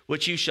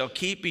 which you shall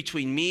keep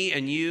between me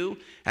and you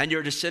and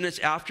your descendants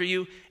after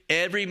you.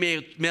 Every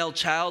male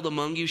child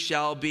among you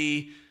shall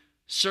be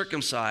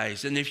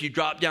circumcised. And if you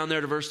drop down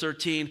there to verse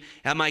 13,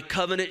 and my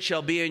covenant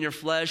shall be in your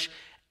flesh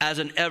as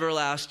an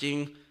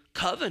everlasting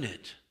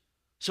covenant.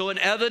 So an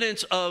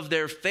evidence of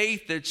their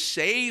faith that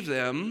saved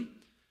them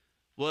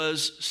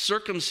was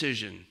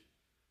circumcision.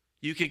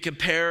 You could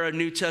compare a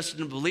New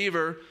Testament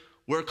believer.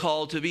 We're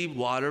called to be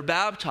water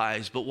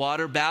baptized, but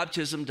water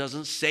baptism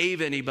doesn't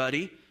save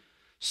anybody.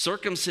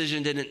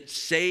 Circumcision didn't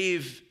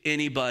save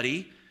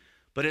anybody,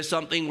 but it's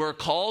something we're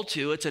called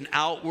to. It's an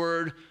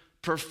outward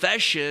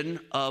profession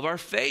of our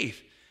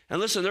faith. And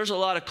listen, there's a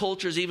lot of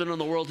cultures even in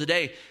the world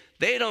today.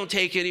 They don't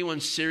take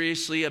anyone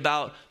seriously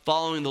about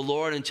following the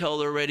Lord until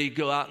they're ready to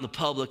go out in the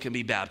public and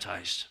be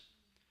baptized.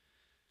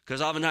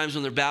 Because oftentimes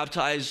when they're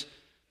baptized,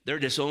 they're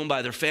disowned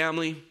by their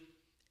family.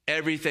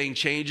 Everything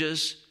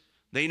changes.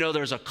 They know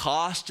there's a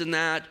cost in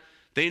that.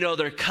 They know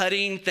they're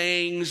cutting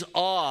things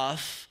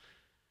off,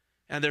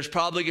 and there's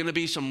probably going to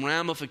be some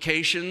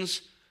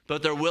ramifications,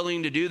 but they're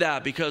willing to do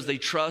that because they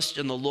trust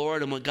in the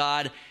Lord and what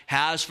God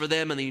has for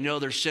them, and they know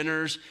they're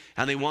sinners,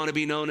 and they want to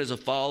be known as a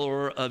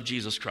follower of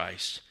Jesus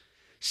Christ.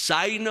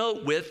 Side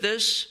note with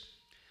this,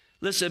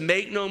 listen,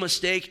 make no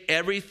mistake,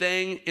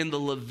 everything in the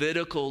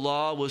Levitical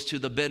law was to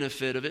the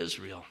benefit of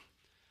Israel.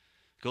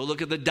 Go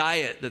look at the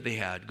diet that they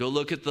had. Go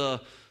look at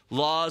the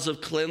laws of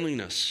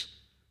cleanliness,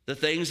 the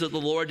things that the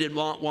Lord did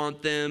not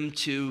want them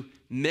to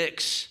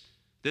mix.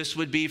 This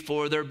would be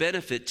for their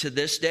benefit to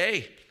this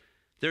day.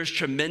 There's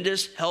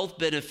tremendous health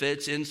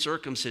benefits in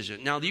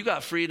circumcision. Now, you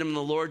got freedom in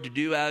the Lord to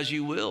do as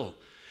you will.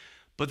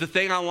 But the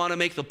thing I want to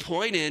make the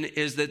point in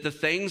is that the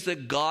things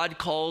that God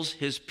calls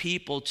his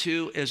people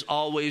to is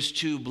always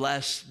to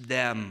bless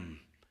them.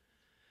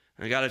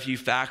 I got a few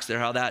facts there,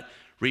 how that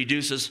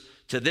reduces,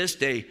 to this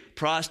day,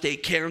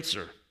 prostate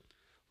cancer,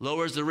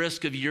 lowers the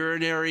risk of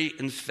urinary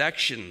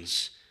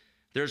infections.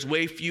 There's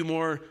way few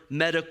more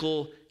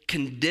medical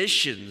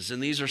conditions,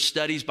 and these are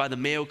studies by the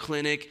Mayo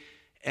Clinic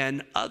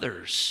and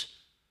others.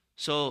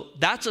 So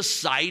that's a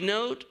side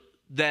note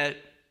that,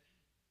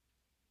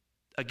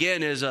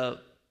 again,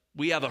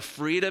 we have a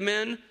freedom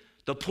in.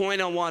 The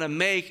point I want to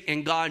make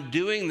in God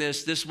doing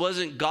this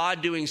wasn't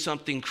God doing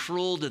something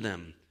cruel to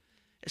them.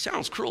 It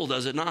sounds cruel,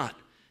 does it not?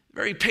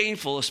 Very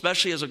painful,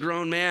 especially as a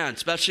grown man,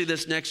 especially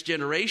this next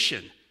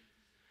generation.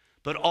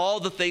 But all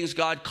the things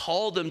God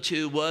called them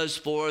to was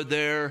for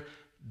their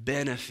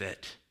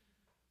benefit.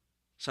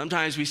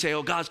 Sometimes we say,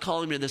 oh, God's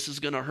calling me, this is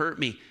going to hurt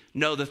me.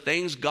 No, the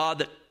things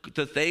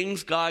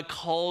God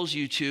calls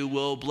you to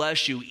will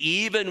bless you,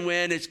 even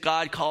when it's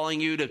God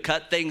calling you to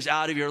cut things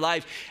out of your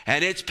life.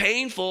 And it's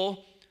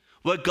painful.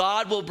 What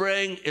God will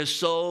bring is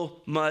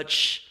so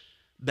much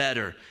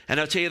better. And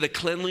I'll tell you, the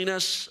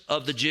cleanliness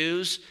of the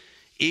Jews,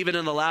 even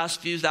in the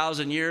last few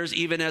thousand years,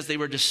 even as they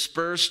were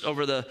dispersed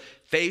over the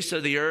face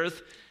of the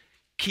earth,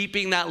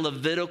 keeping that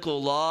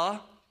Levitical law,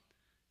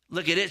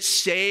 look, it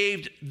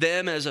saved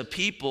them as a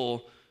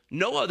people.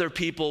 No other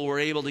people were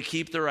able to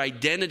keep their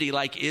identity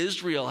like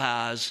Israel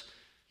has,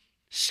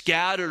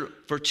 scattered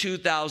for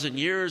 2,000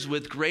 years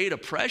with great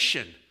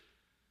oppression.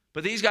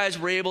 But these guys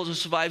were able to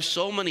survive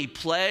so many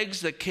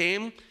plagues that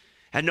came,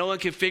 and no one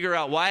could figure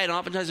out why. And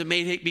oftentimes it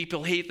made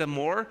people hate them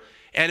more.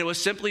 And it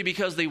was simply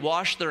because they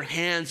washed their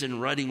hands in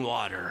running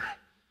water.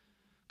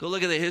 Go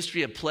look at the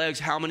history of plagues,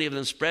 how many of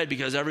them spread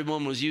because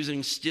everyone was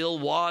using still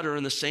water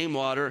in the same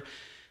water,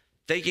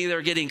 thinking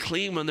they're getting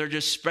clean when they're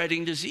just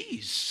spreading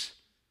disease.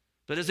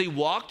 But as they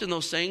walked in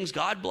those things,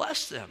 God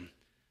blessed them.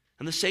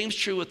 And the same's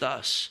true with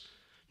us.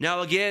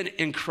 Now again,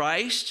 in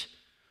Christ,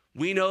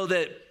 we know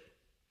that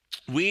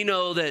he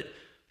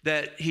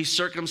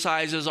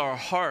circumcises our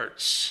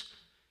hearts.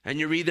 And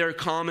you read their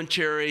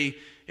commentary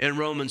in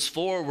Romans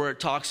 4 where it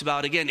talks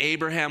about, again,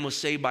 Abraham was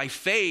saved by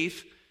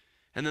faith,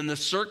 and then the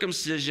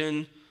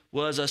circumcision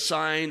was a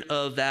sign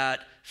of that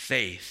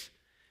faith.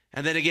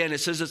 And then again, it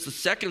says it's the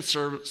second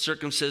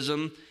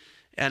circumcision,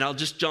 and I'll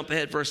just jump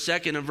ahead for a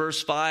second. In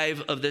verse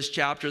 5 of this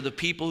chapter, the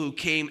people who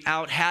came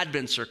out had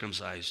been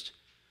circumcised.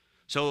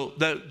 So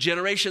the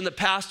generation that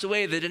passed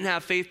away, they didn't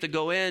have faith to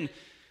go in,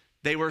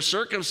 they were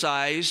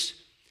circumcised.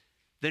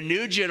 The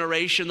new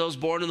generation, those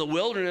born in the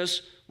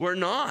wilderness, were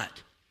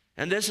not.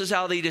 And this is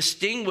how they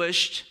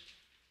distinguished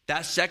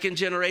that second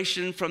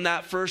generation from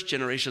that first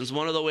generation. It's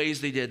one of the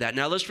ways they did that.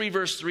 Now let's read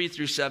verse 3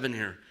 through 7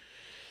 here.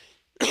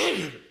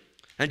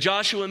 And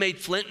Joshua made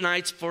flint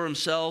knights for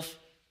himself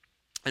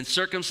and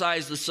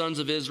circumcised the sons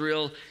of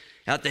Israel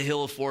at the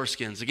hill of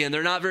foreskins. Again,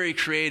 they're not very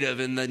creative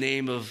in the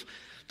name of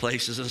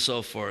places and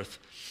so forth.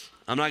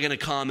 I'm not going to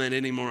comment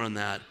anymore on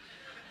that.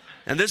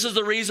 And this is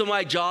the reason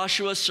why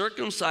Joshua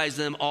circumcised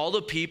them. All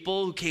the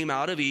people who came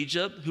out of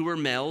Egypt, who were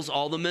males,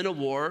 all the men of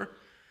war,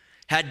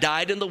 had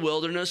died in the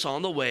wilderness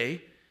on the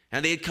way,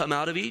 and they had come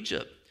out of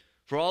Egypt.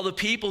 For all the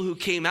people who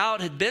came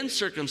out had been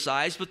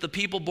circumcised, but the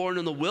people born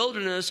in the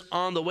wilderness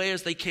on the way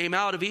as they came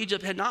out of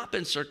Egypt had not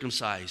been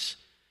circumcised.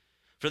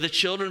 For the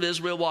children of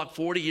Israel walked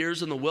 40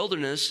 years in the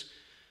wilderness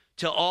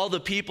till all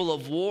the people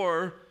of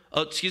war,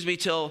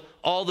 till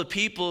all the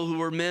people who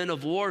were men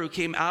of war who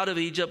came out of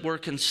Egypt were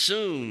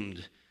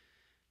consumed.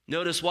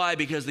 Notice why?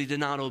 Because they did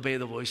not obey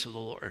the voice of the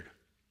Lord.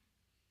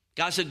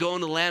 God said, go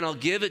into the land, I'll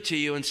give it to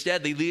you.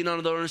 Instead, they leaned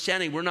on their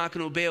understanding. We're not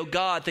going to obey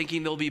God,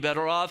 thinking they'll be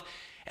better off.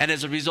 And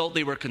as a result,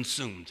 they were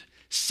consumed.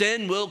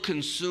 Sin will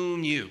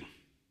consume you.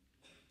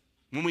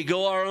 When we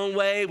go our own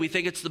way, we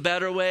think it's the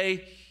better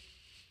way.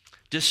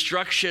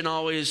 Destruction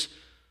always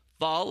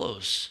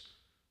follows.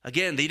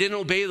 Again, they didn't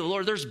obey the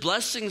Lord. There's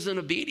blessings in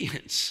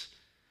obedience.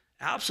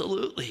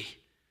 Absolutely.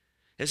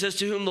 It says,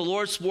 to whom the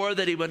Lord swore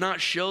that he would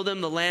not show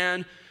them the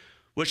land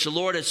which the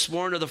Lord had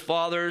sworn to the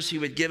fathers, he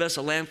would give us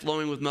a land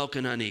flowing with milk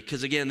and honey.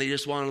 Because again, they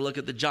just wanted to look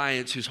at the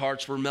giants whose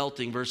hearts were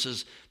melting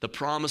versus the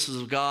promises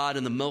of God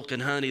and the milk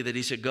and honey that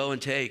he said, go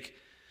and take.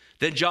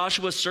 Then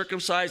Joshua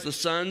circumcised the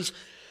sons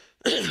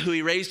who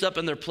he raised up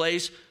in their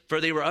place, for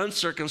they were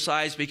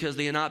uncircumcised because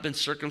they had not been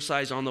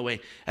circumcised on the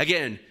way.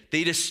 Again,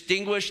 they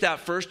distinguished that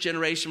first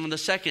generation from the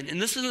second.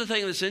 And this is the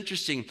thing that's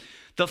interesting.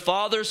 The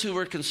fathers who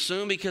were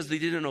consumed because they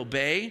didn't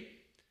obey,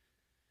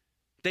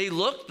 they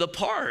looked the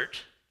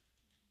part,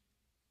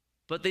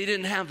 but they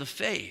didn't have the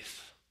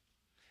faith.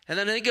 And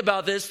then think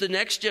about this, the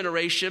next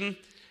generation,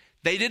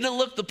 they didn't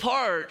look the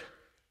part,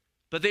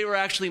 but they were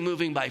actually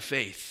moving by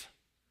faith.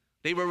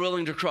 They were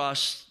willing to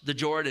cross the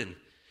Jordan.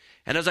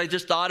 And as I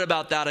just thought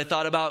about that, I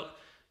thought about,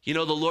 the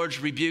Lord's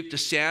rebuke to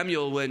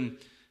Samuel when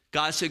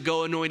God said,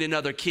 go anoint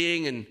another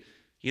king. And,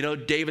 You know,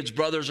 David's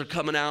brothers are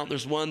coming out.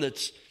 There's one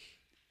that's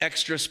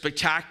extra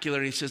spectacular.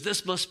 And he says,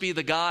 this must be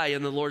the guy.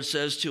 And the Lord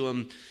says to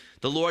him,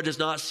 the Lord does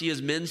not see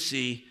as men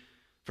see,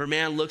 for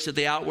man looks at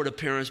the outward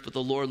appearance, but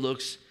the Lord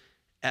looks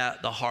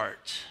at the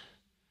heart.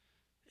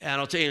 And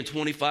I'll tell you, in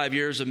 25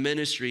 years of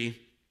ministry,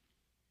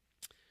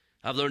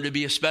 I've learned to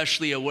be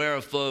especially aware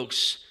of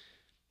folks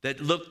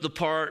that look the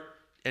part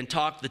and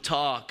talk the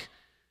talk,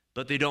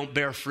 but they don't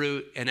bear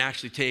fruit and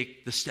actually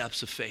take the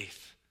steps of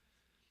faith.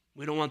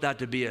 We don't want that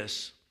to be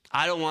us.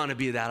 I don't want to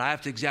be that. I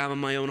have to examine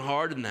my own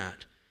heart in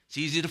that. It's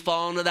easy to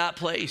fall into that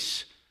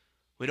place.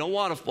 We don't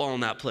want to fall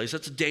in that place.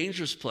 That's a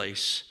dangerous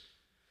place.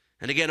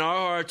 And again, our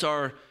hearts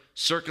are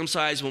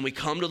circumcised when we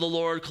come to the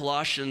Lord.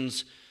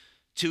 Colossians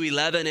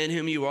 2:11, in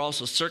whom you are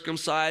also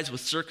circumcised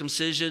with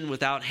circumcision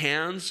without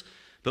hands,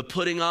 but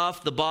putting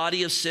off the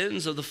body of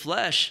sins of the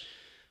flesh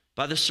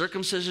by the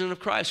circumcision of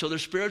Christ. So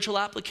there's spiritual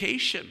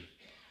application.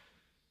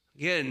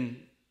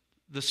 Again,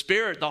 the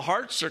spirit, the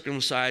heart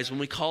circumcised when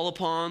we call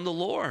upon the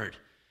Lord.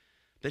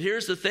 But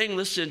here's the thing,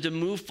 listen, to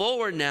move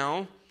forward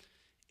now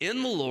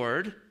in the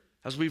Lord,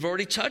 as we've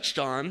already touched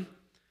on,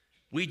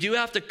 we do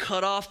have to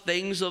cut off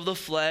things of the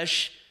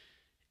flesh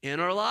in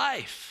our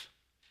life.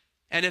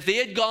 And if they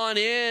had gone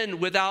in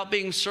without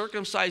being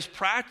circumcised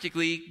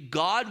practically,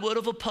 God would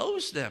have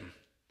opposed them.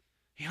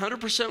 He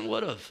 100%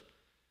 would have,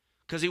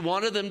 because he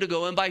wanted them to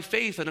go in by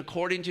faith and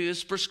according to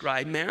his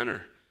prescribed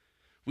manner.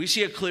 We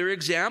see a clear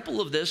example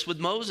of this with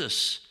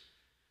Moses.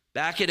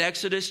 Back in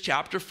Exodus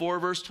chapter 4,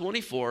 verse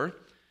 24,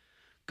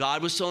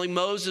 God was telling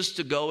Moses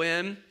to go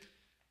in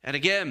and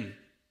again,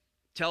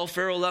 tell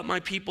Pharaoh, let my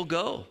people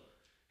go.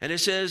 And it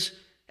says,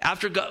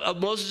 after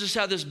Moses just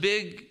had this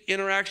big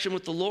interaction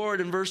with the Lord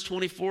in verse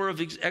 24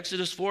 of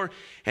Exodus 4,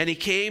 and he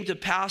came to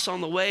pass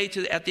on the way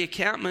at the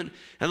encampment,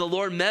 and the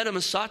Lord met him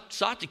and sought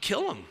to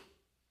kill him.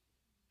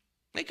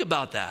 Think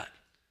about that.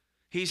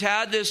 He's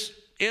had this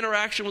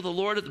interaction with the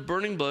Lord at the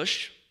burning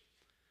bush.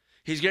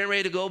 He's getting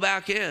ready to go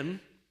back in.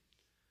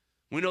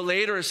 We know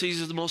later it says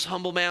he's the most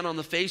humble man on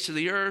the face of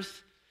the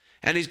earth.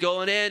 And he's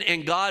going in,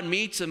 and God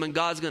meets him, and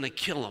God's going to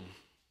kill him.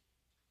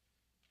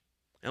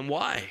 And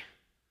why?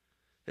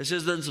 It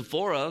says then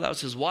Zipporah, that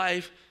was his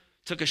wife,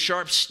 took a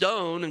sharp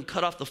stone and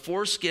cut off the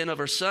foreskin of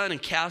her son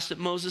and cast it at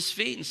Moses'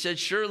 feet and said,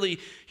 surely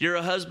you're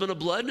a husband of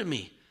blood to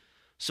me.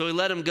 So he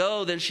let him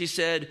go. Then she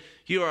said,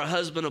 you are a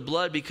husband of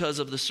blood because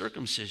of the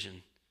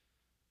circumcision.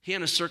 He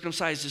hadn't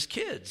circumcised his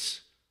kids.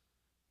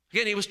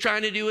 Again, he was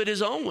trying to do it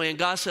his own way. And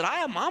God said,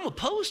 I'm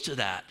opposed to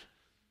that.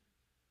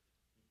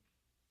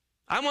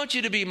 I want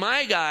you to be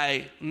my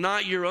guy,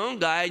 not your own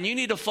guy. And you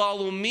need to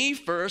follow me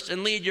first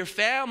and lead your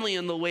family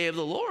in the way of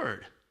the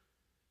Lord.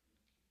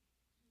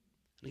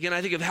 Again,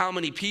 I think of how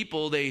many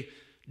people, they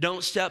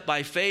don't step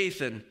by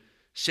faith. And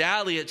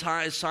sadly, at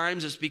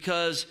times it's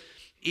because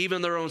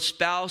even their own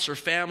spouse or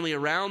family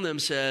around them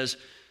says,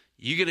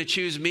 you going to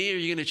choose me or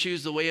you going to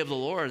choose the way of the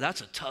Lord? That's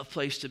a tough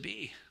place to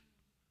be.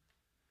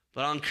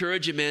 But I'll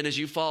encourage you, man, as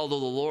you follow the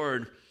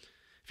Lord,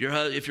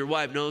 if your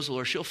wife knows the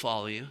Lord, she'll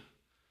follow you.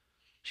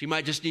 She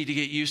might just need to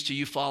get used to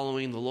you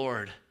following the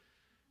Lord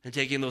and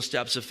taking those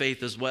steps of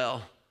faith as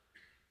well.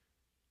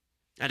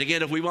 And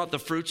again, if we want the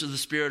fruits of the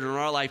Spirit in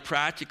our life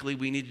practically,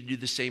 we need to do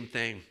the same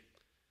thing.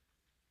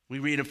 We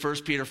read in 1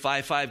 Peter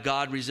 5:5,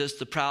 God resists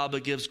the proud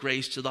but gives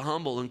grace to the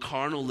humble, and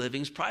carnal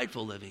living is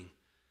prideful living.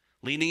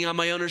 Leaning on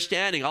my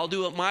understanding, I'll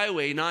do it my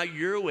way, not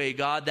your way,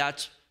 God.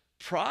 That's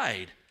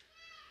pride.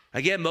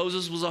 Again,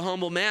 Moses was a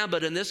humble man,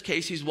 but in this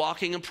case, he's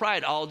walking in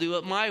pride. I'll do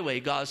it my way.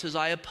 God says,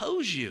 I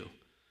oppose you.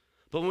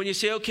 But when you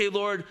say, okay,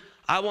 Lord,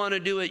 I want to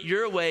do it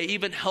your way,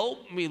 even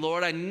help me,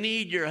 Lord, I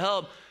need your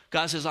help.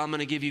 God says, I'm going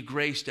to give you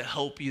grace to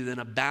help you then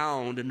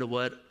abound into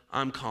what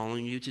I'm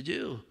calling you to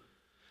do.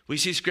 We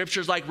see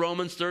scriptures like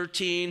Romans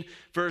 13,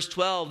 verse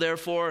 12,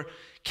 therefore,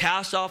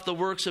 cast off the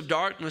works of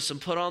darkness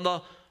and put on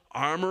the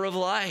armor of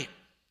light.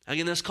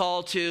 Again, this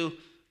call to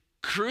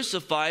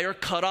crucify or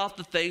cut off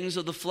the things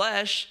of the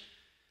flesh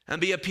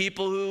and be a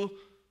people who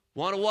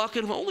want to walk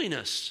in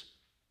holiness.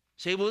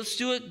 Say, well, let's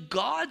do it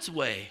God's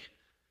way.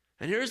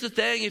 And here's the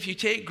thing, if you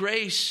take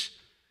grace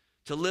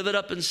to live it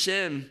up in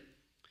sin,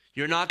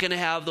 you're not going to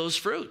have those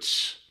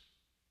fruits.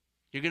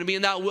 You're going to be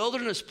in that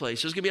wilderness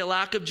place. There's going to be a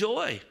lack of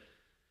joy.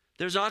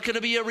 There's not going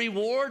to be a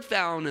reward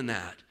found in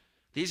that.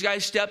 These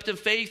guys stepped in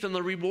faith, and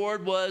the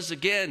reward was,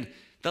 again,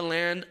 the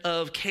land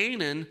of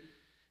Canaan.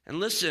 And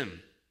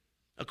listen,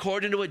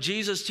 according to what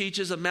Jesus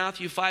teaches in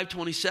Matthew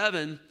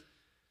 5:27,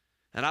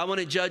 and I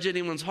wouldn't judge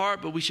anyone's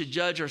heart, but we should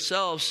judge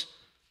ourselves.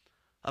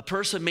 A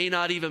person may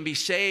not even be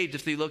saved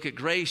if they look at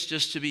grace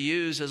just to be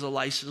used as a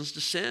license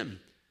to sin.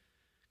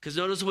 Because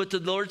notice what the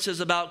Lord says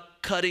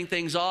about cutting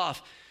things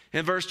off.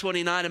 In verse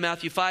 29 of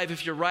Matthew 5,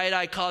 if your right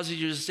eye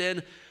causes you to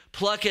sin,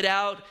 pluck it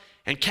out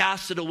and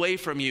cast it away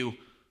from you.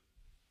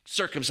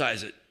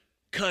 Circumcise it.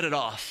 Cut it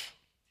off.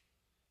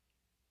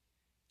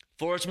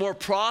 For it's more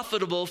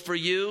profitable for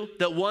you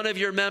that one of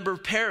your members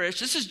perish.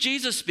 This is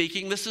Jesus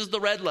speaking. This is the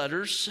red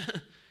letters.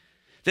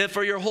 Than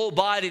for your whole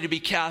body to be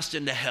cast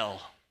into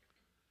hell.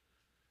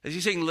 Is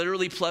he saying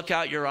literally pluck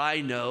out your eye?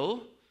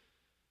 No.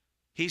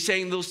 He's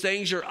saying those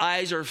things your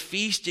eyes are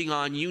feasting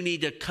on, you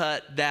need to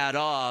cut that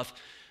off,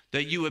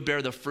 that you would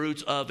bear the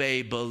fruits of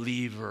a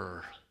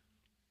believer.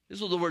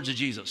 These are the words of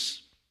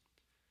Jesus.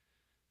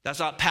 That's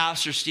not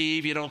Pastor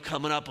Steve,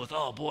 coming up with,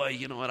 oh boy,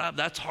 you know what,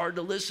 that's hard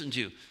to listen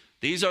to.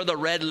 These are the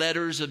red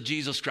letters of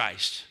Jesus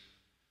Christ.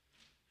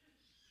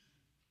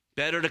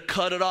 Better to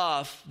cut it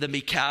off than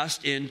be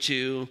cast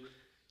into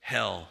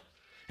hell.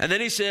 And then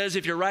he says,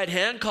 if your right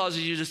hand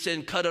causes you to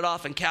sin, cut it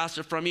off and cast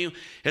it from you.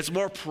 It's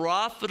more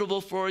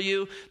profitable for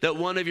you that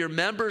one of your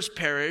members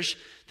perish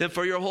than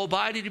for your whole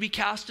body to be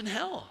cast in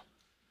hell.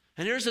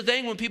 And here's the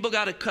thing, when people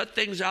got to cut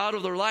things out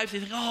of their life, they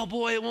think, oh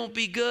boy, it won't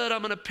be good,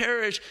 I'm going to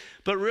perish.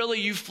 But really,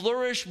 you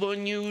flourish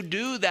when you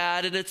do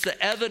that, and it's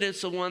the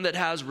evidence of one that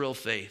has real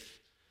faith.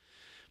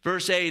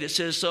 Verse 8, it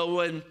says,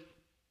 So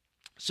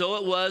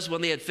it was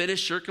when they had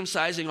finished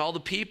circumcising all the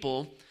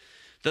people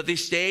that they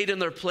stayed in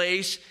their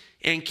place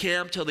and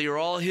camped till they were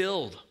all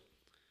healed.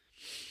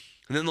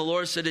 And then the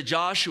Lord said to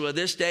Joshua,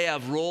 this day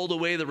I've rolled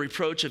away the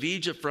reproach of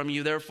Egypt from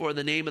you. Therefore,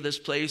 the name of this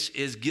place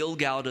is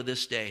Gilgal to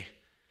this day.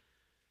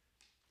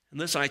 And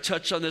listen, I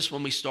touched on this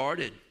when we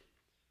started.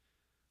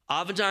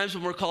 Oftentimes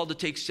when we're called to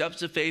take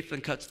steps of faith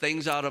and cut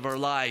things out of our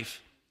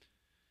life,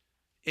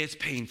 it's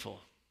painful.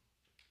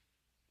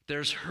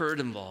 There's hurt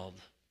involved.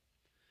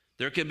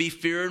 There can be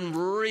fear and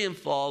worry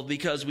involved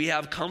because we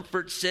have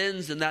comfort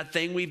sins and that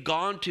thing we've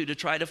gone to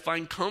try to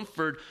find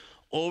comfort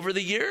over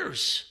the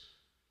years.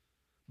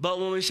 But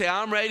when we say,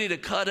 I'm ready to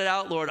cut it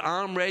out, Lord,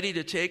 I'm ready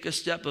to take a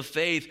step of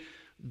faith,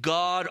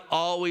 God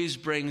always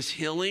brings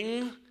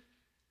healing,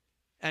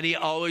 and he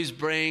always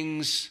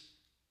brings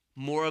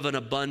more of an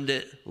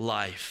abundant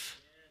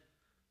life.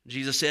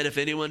 Jesus said, if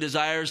anyone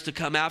desires to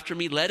come after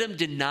me, let him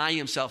deny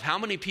himself. How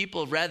many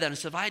people have read that and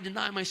said, if I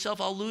deny myself,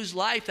 I'll lose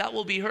life. That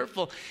will be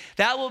hurtful.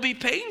 That will be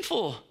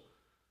painful.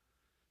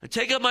 I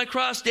take up my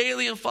cross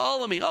daily and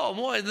follow me. Oh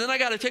boy, and then I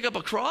got to take up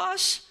a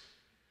cross?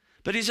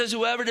 But he says,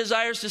 whoever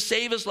desires to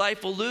save his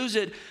life will lose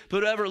it,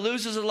 but whoever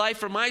loses his life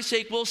for my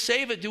sake will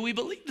save it. Do we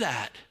believe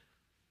that?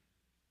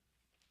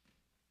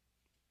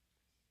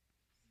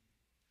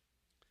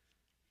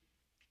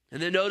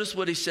 And then notice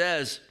what he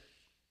says.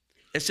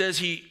 It says,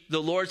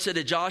 the Lord said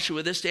to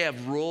Joshua, this day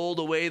I've rolled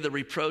away the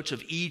reproach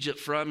of Egypt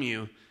from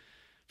you.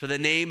 For the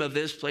name of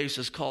this place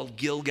is called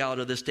Gilgal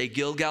to this day.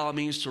 Gilgal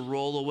means to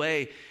roll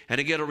away. And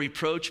again, a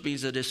reproach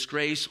means a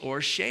disgrace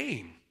or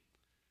shame.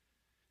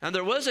 And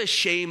there was a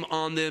shame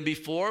on them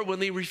before when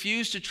they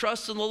refused to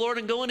trust in the Lord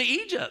and go into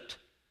Egypt.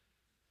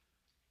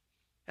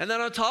 And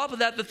then on top of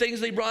that, the things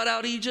they brought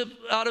out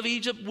of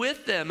Egypt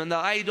with them and the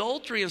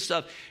idolatry and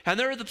stuff. And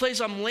they're at the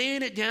place, I'm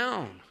laying it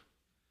down.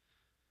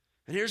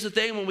 And here's the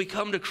thing, when we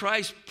come to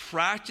Christ,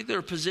 practically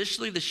or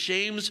positionally, the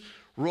shame's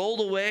rolled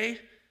away.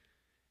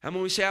 And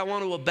when we say, I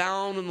want to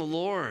abound in the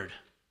Lord,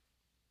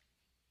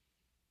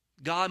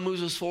 God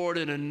moves us forward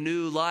in a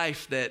new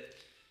life that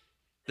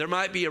there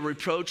might be a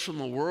reproach from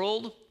the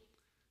world,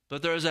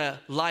 but there's a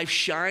life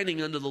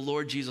shining under the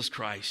Lord Jesus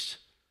Christ.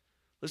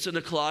 Listen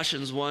to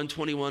Colossians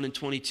 1:21 and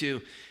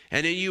 22.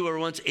 And in you were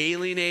once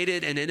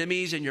alienated and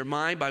enemies in your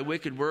mind by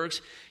wicked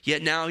works,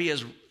 yet now he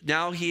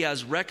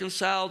has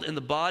reconciled in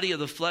the body of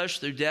the flesh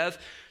through death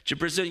to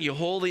present you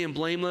holy and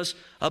blameless,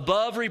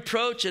 above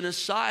reproach in his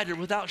sight, and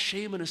without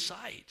shame in his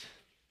sight.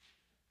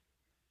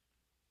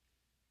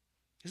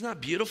 Isn't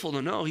that beautiful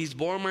to know? He's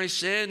borne my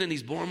sin and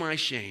he's borne my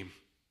shame.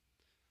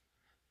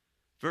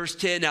 Verse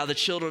 10, now the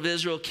children of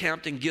Israel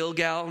camped in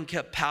Gilgal and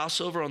kept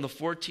Passover on the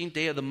 14th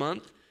day of the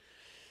month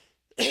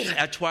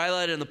at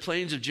twilight in the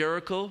plains of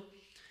Jericho,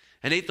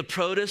 and ate the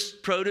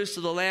produce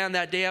of the land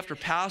that day after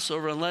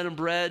Passover, and leavened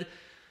bread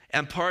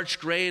and parched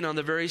grain on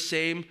the very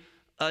same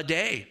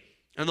day.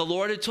 And the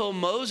Lord had told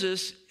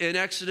Moses in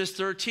Exodus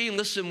 13,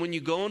 listen, when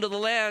you go into the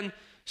land,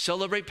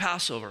 celebrate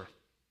Passover.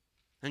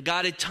 And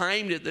God had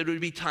timed it that it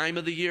would be time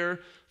of the year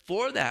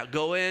for that.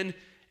 Go in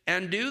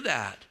and do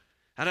that.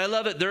 And I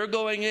love it. They're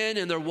going in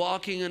and they're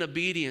walking in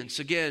obedience.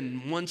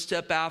 Again, one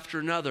step after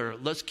another.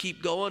 Let's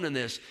keep going in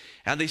this.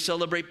 And they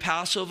celebrate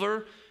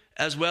Passover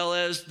as well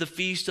as the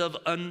Feast of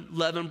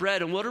Unleavened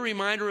Bread. And what a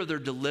reminder of their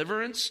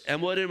deliverance,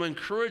 and what an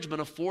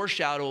encouragement, a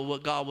foreshadow of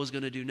what God was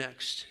going to do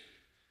next.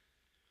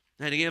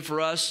 And again,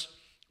 for us,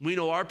 we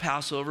know our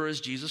Passover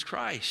is Jesus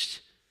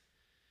Christ.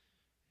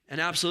 And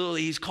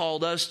absolutely, he's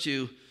called us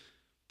to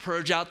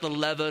purge out the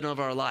leaven of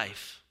our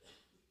life.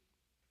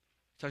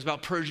 He talks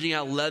about purging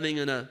out leaven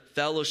in a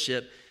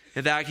fellowship.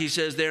 In fact, he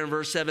says there in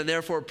verse 7,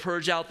 therefore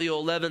purge out the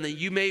old leaven that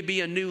you may be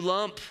a new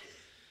lump,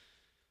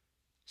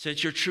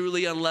 since you're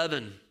truly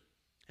unleavened.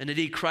 And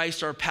indeed,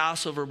 Christ, our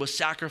Passover, was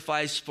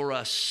sacrificed for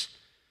us.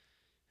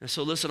 And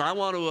so listen, I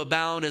want to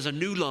abound as a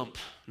new lump,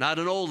 not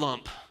an old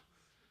lump.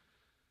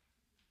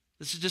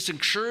 This is just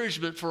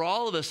encouragement for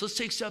all of us. Let's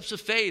take steps of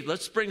faith.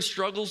 Let's bring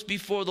struggles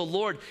before the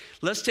Lord.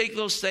 Let's take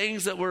those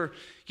things that we're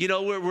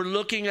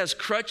looking as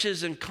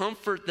crutches and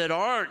comfort that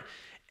aren't,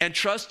 and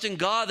trust in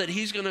God that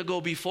he's going to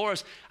go before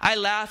us. I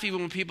laugh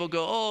even when people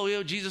go,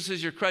 oh, Jesus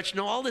is your crutch.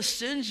 No, all this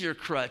sin's your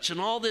crutch, and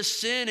all this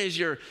sin is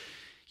your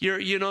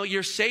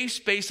safe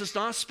space. It's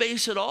not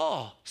safe at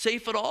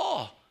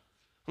all.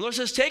 The Lord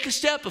says, take a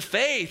step of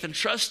faith and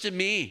trust in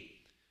me.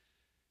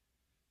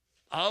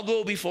 I'll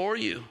go before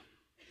you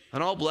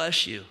and I'll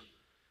bless you.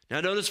 Now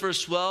notice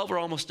verse 12, we're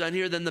almost done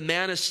here. Then the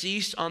manna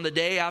ceased on the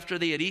day after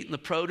they had eaten the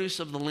produce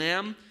of the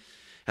land.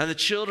 And the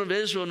children of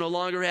Israel no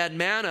longer had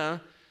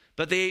manna,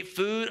 but they ate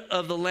food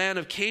of the land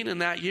of Canaan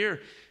that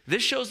year.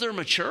 This shows they're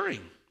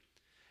maturing.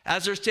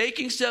 As they're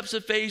taking steps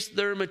of faith,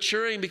 they're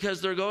maturing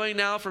because they're going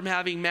now from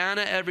having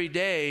manna every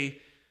day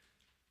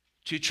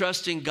to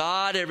trusting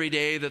God every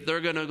day that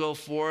they're going to go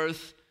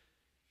forth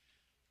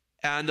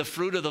and the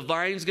fruit of the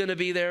vine is going to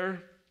be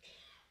there.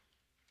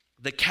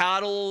 The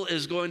cattle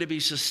is going to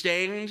be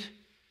sustained.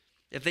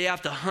 If they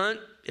have to hunt,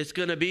 it's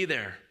going to be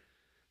there.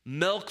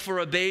 Milk for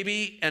a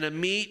baby and a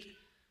meat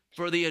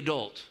for the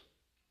adult.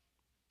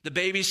 The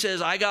baby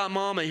says, I got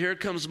mama, here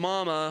comes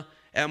mama.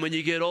 And when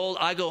you get old,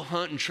 I go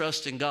hunt and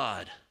trust in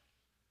God.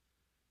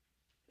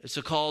 It's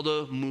a call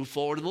to move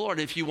forward to the Lord.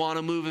 If you want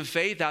to move in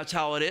faith, that's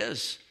how it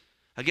is.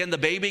 Again, the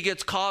baby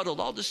gets coddled.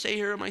 I'll just stay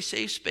here in my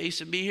safe space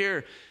and be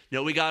here.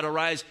 No, we got to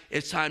rise.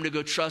 It's time to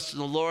go trust in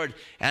the Lord.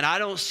 And I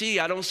don't see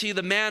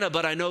the manna,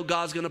 but I know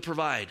God's going to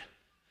provide.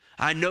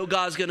 I know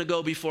God's going to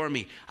go before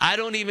me. I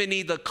don't even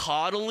need the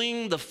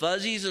coddling, the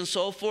fuzzies and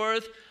so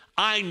forth.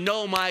 I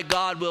know my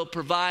God will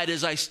provide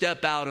as I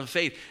step out in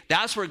faith.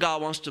 That's where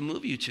God wants to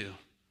move you to.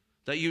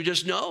 That you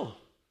just know.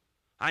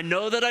 I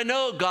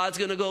know God's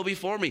going to go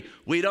before me.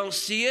 We don't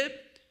see it.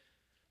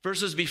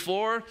 Verses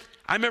before,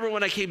 I remember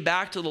when I came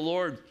back to the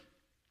Lord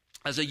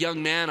as a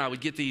young man, I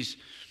would get these,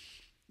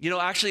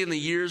 actually in the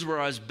years where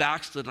I was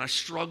backslidden, I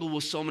struggled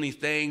with so many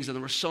things and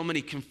there were so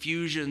many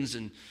confusions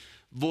and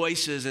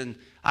voices, and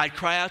I'd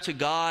cry out to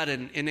God.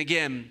 And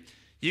again,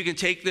 you can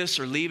take this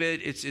or leave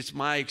it. It's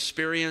my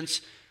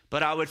experience,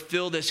 but I would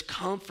feel this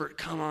comfort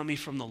come on me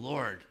from the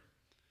Lord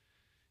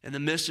in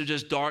the midst of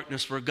just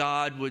darkness, where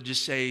God would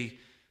just say,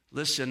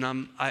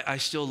 listen, I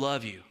still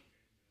love you.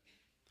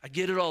 I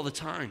get it all the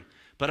time.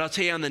 But I'll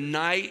tell you, on the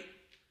night,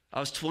 I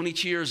was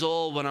 22 years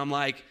old when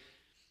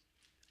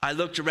I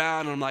looked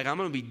around and I'm like, I'm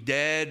going to be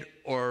dead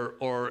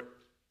or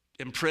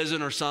in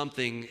prison or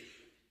something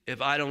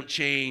if I don't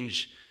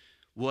change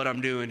what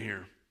I'm doing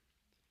here.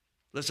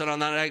 Listen, on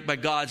that night, by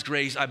God's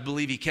grace, I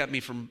believe he kept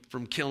me from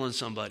killing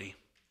somebody.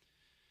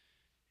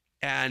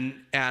 And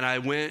I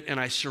went and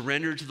I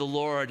surrendered to the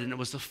Lord, and it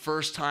was the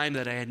first time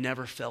that I had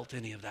never felt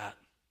any of that.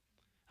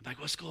 I'm like,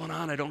 what's going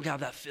on? I don't have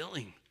that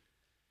feeling.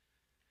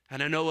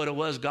 And I know what it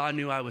was. God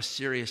knew I was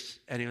serious,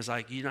 and he was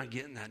like, you're not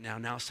getting that now.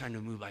 Now it's time to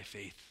move by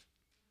faith.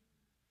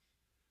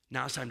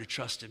 Now it's time to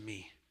trust in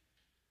me.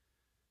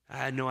 I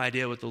had no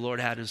idea what the Lord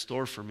had in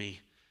store for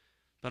me,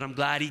 but I'm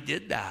glad he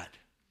did that,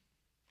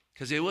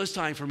 because it was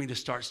time for me to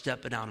start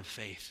stepping out in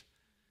faith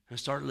and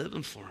start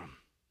living for him.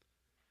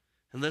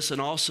 And listen,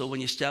 also, when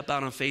you step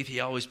out in faith,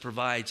 he always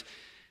provides.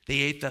 They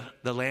ate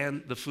the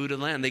land, the food of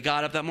the land. They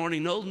got up that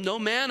morning, no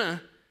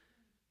manna.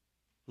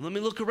 Let me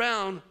look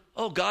around.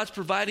 Oh, God's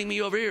providing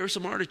me over here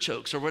some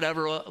artichokes or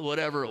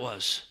whatever it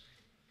was.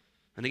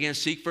 And again,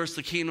 seek first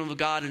the kingdom of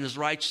God and his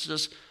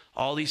righteousness.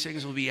 All these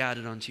things will be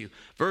added unto you.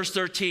 Verse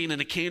 13,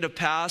 and it came to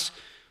pass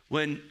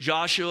when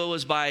Joshua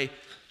was by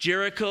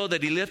Jericho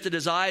that he lifted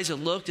his eyes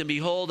and looked, and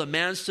behold, a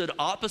man stood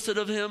opposite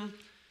of him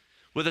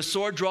with a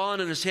sword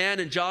drawn in his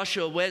hand. And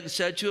Joshua went and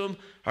said to him,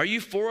 are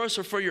you for us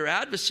or for your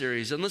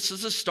adversaries? And this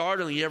is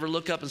startling. You ever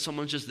look up and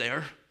someone's just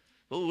there?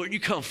 Well, where'd you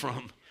come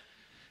from?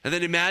 And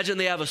then imagine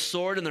they have a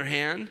sword in their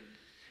hand.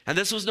 And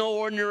this was no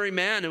ordinary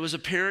man. It was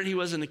apparent he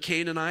wasn't a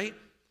Canaanite.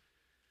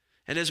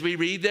 And as we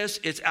read this,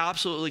 it's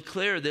absolutely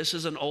clear this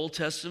is an Old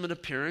Testament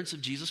appearance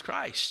of Jesus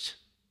Christ.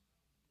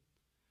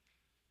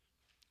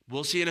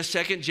 We'll see in a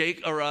second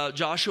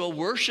Joshua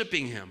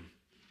worshiping him.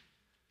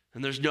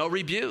 And there's no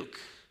rebuke.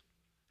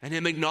 And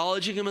him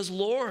acknowledging him as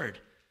Lord.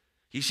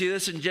 You see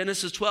this in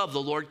Genesis 12.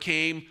 The Lord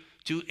came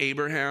to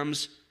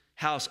Abraham's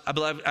house. I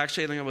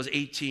think it was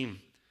 18.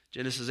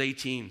 Genesis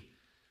 18.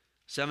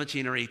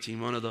 17 or 18,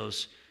 one of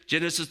those.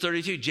 Genesis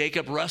 32,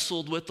 Jacob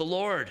wrestled with the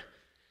Lord.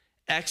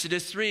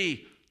 Exodus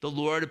 3, the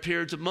Lord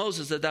appeared to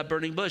Moses at that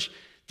burning bush.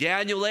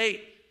 Daniel 8,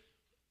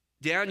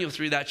 Daniel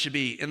 3, that should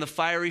be, in the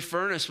fiery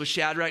furnace with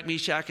Shadrach,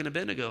 Meshach, and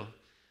Abednego.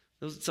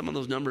 Some of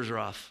those numbers are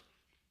off.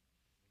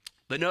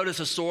 But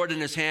notice a sword in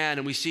his hand,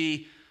 and we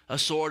see a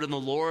sword in the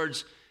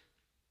Lord's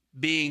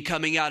being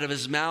coming out of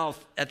his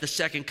mouth at the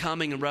second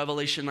coming in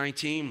Revelation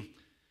 19.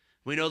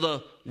 We know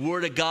the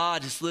word of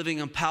God is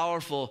living and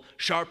powerful,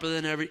 sharper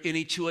than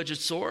any two-edged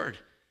sword.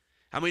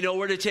 And we know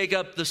we're to take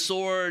up the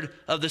sword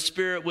of the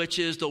Spirit, which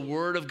is the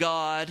word of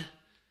God.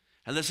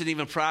 And listen,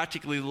 even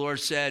practically, the Lord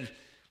said,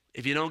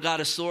 if you don't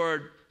got a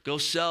sword, go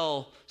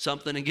sell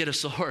something and get a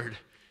sword.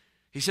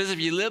 He says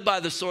if you live by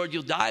the sword,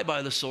 you'll die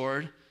by the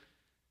sword.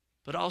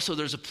 But also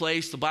there's a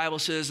place, the Bible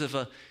says, if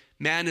a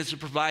man is to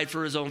provide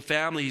for his own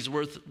family, he's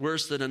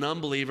worse than an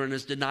unbeliever and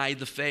has denied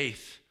the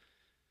faith.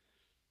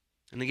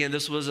 And again,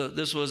 this was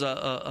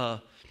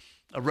a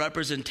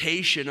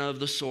representation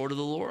of the sword of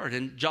the Lord.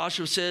 And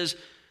Joshua says,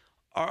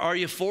 are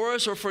you for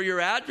us or for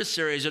your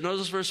adversaries? And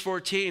notice verse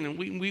 14, and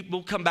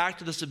we'll come back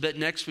to this a bit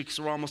next week because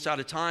we're almost out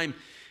of time.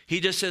 He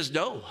just says,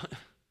 no,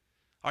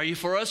 Are you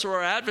for us or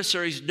our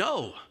adversaries?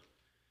 No.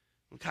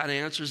 What kind of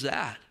answer is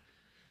that?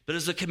 But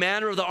as the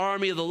commander of the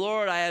army of the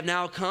Lord, I have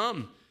now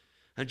come.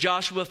 And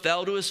Joshua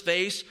fell to his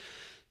face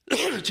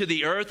to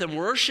the earth and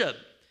worshiped.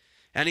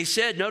 And he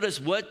said, notice,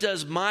 what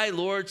does my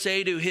Lord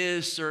say to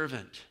his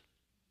servant?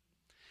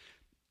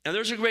 And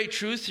there's a great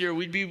truth here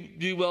we'd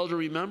do well to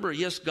remember.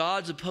 Yes,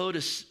 God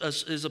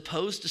is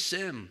opposed to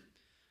sin.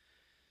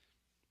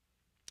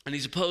 And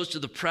he's opposed to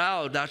the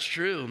proud, that's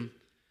true.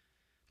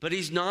 But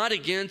he's not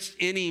against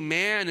any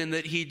man in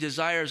that he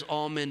desires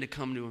all men to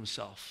come to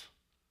himself.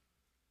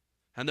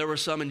 And there were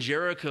some in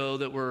Jericho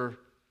that were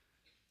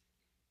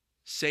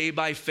saved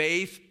by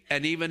faith.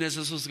 And even as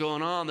this was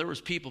going on, there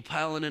was people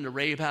piling into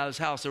Rahab's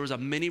house. There was a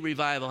mini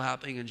revival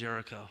happening in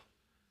Jericho.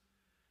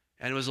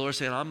 And it was the Lord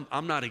saying,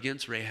 I'm not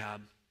against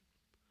Rahab.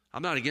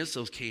 I'm not against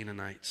those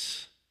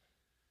Canaanites.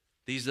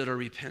 These that are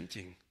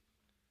repenting.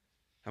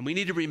 And we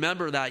need to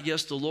remember that,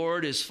 yes, the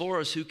Lord is for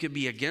us. Who can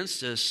be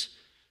against us?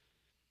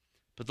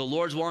 But the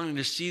Lord's wanting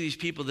to see these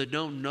people that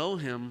don't know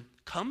him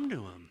come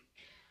to him.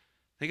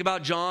 Think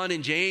about John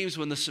and James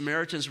when the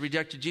Samaritans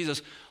rejected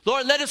Jesus.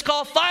 Lord, let us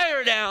call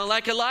fire down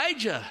like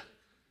Elijah.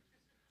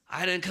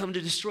 I didn't come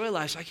to destroy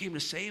lives. I came to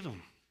save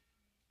them.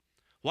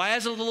 Why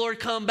hasn't the Lord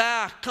come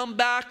back? Come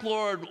back,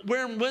 Lord.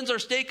 When's our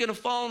stake going to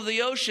fall into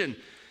the ocean?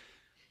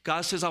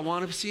 God says, I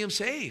want to see him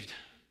saved.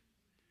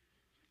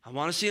 I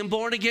want to see him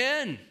born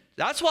again.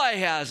 That's why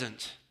he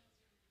hasn't.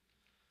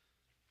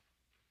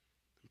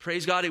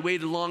 Praise God, he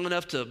waited long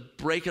enough to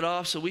break it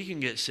off so we can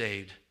get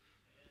saved.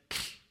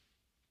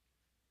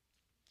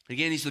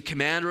 Again, he's the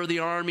commander of the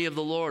army of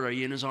the Lord. Are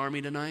you in his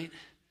army tonight?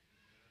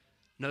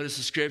 Notice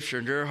the scripture,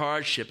 endure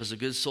hardship as a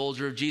good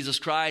soldier of Jesus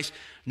Christ.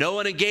 No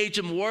one engaged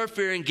in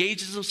warfare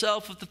engages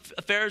himself with the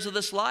affairs of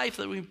this life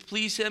that we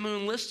please him who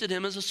enlisted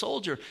him as a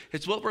soldier.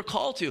 It's what we're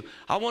called to.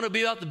 I want to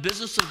be about the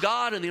business of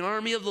God and the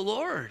army of the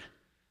Lord.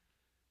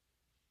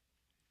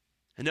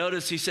 And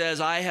notice he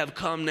says, I have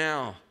come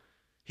now.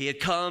 He had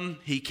come,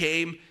 he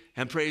came,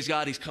 and praise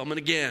God, he's coming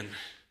again.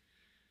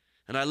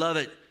 And I love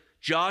it.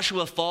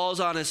 Joshua falls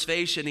on his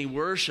face and he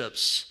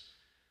worships,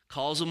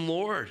 calls him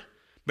Lord.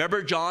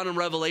 Remember John in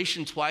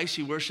Revelation twice,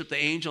 he worshiped the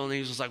angel and he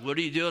was like, what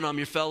are you doing? I'm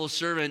your fellow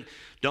servant.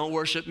 Don't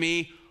worship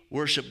me,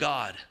 worship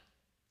God.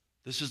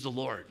 This is the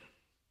Lord.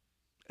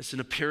 It's an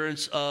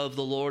appearance of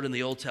the Lord in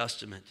the Old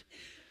Testament.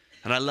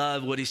 And I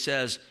love what he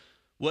says.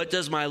 What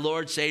does my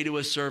Lord say to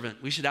his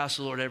servant? We should ask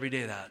the Lord every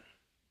day that.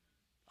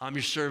 I'm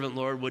your servant,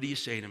 Lord. What do you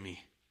say to me?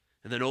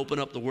 And then open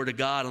up the word of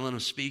God and let him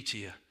speak to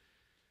you.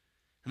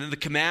 And then the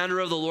commander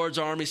of the Lord's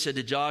army said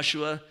to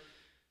Joshua,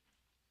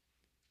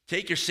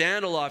 take your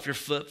sandal off your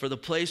foot, for the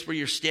place where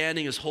you're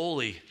standing is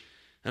holy.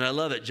 And I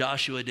love it.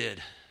 Joshua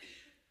did.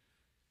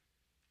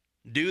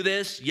 Do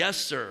this? Yes,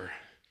 sir.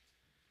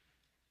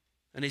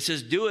 And he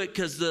says, do it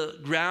because the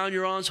ground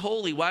you're on is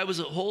holy. Why was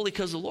it holy?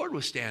 Because the Lord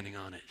was standing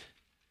on it.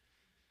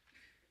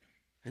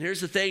 And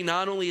here's the thing,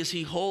 not only is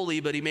he holy,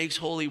 but he makes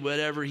holy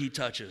whatever he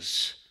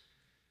touches.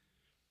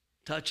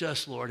 Touch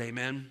us, Lord,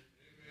 amen. Amen.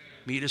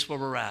 Meet us where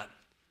we're at.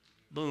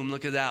 Boom,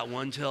 look at that,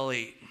 1 till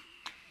 8.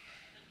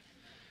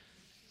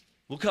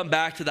 We'll come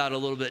back to that a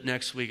little bit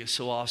next week. It's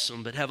so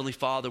awesome. But Heavenly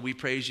Father, we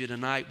praise you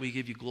tonight. We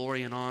give you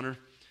glory and honor.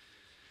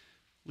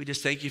 We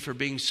just thank you for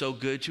being so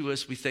good to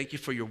us. We thank you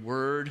for your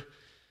word.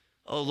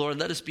 Oh, Lord,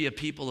 let us be a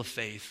people of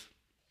faith.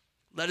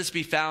 Let us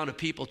be found a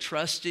people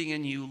trusting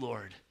in you,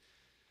 Lord.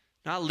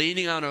 Not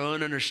leaning on our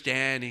own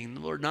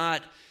understanding. Lord,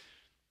 not,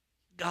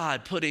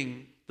 God,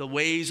 putting the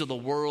ways of the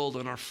world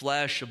and our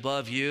flesh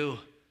above you.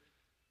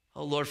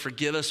 Oh, Lord,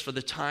 forgive us for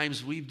the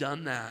times we've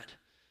done that.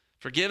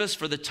 Forgive us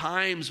for the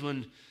times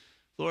when,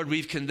 Lord,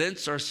 we've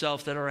convinced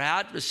ourselves that our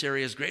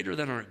adversary is greater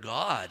than our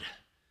God.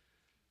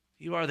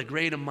 You are the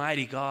great and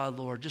mighty God,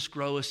 Lord. Just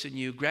grow us in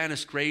you. Grant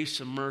us grace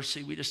and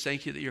mercy. We just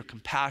thank you that you're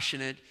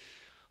compassionate.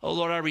 Oh,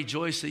 Lord, I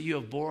rejoice that you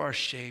have bore our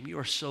shame. You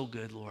are so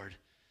good, Lord.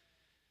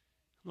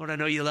 Lord, I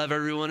know you love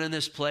everyone in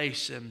this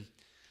place. And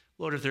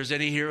Lord, if there's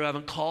any here who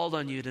haven't called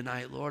on you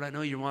tonight, Lord, I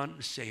know you're wanting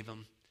to save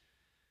them.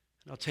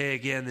 And I'll tell you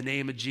again, the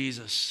name of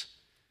Jesus.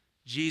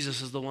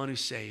 Jesus is the one who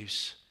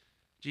saves.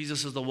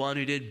 Jesus is the one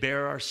who did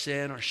bear our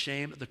sin, our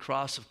shame at the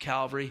cross of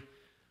Calvary.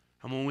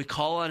 And when we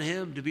call on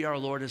him to be our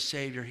Lord and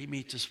Savior, he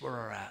meets us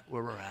where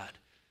we're at.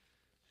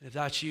 And if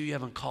that's you, you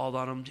haven't called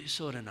on him, do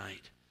so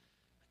tonight.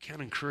 I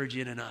can't encourage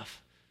you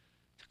enough.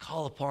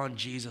 Call upon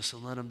Jesus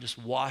and let him just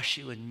wash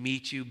you and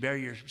meet you, bear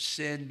your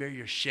sin, bear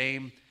your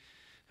shame,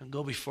 and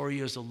go before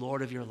you as the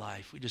Lord of your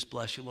life. We just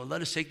bless you, Lord.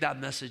 Let us take that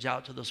message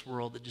out to this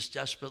world that just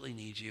desperately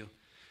needs you.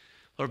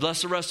 Lord,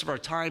 bless the rest of our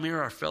time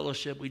here, our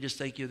fellowship. We just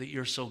thank you that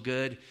you're so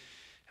good.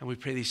 And we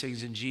pray these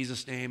things in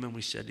Jesus' name, and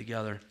we said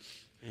together,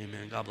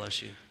 amen. God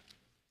bless you.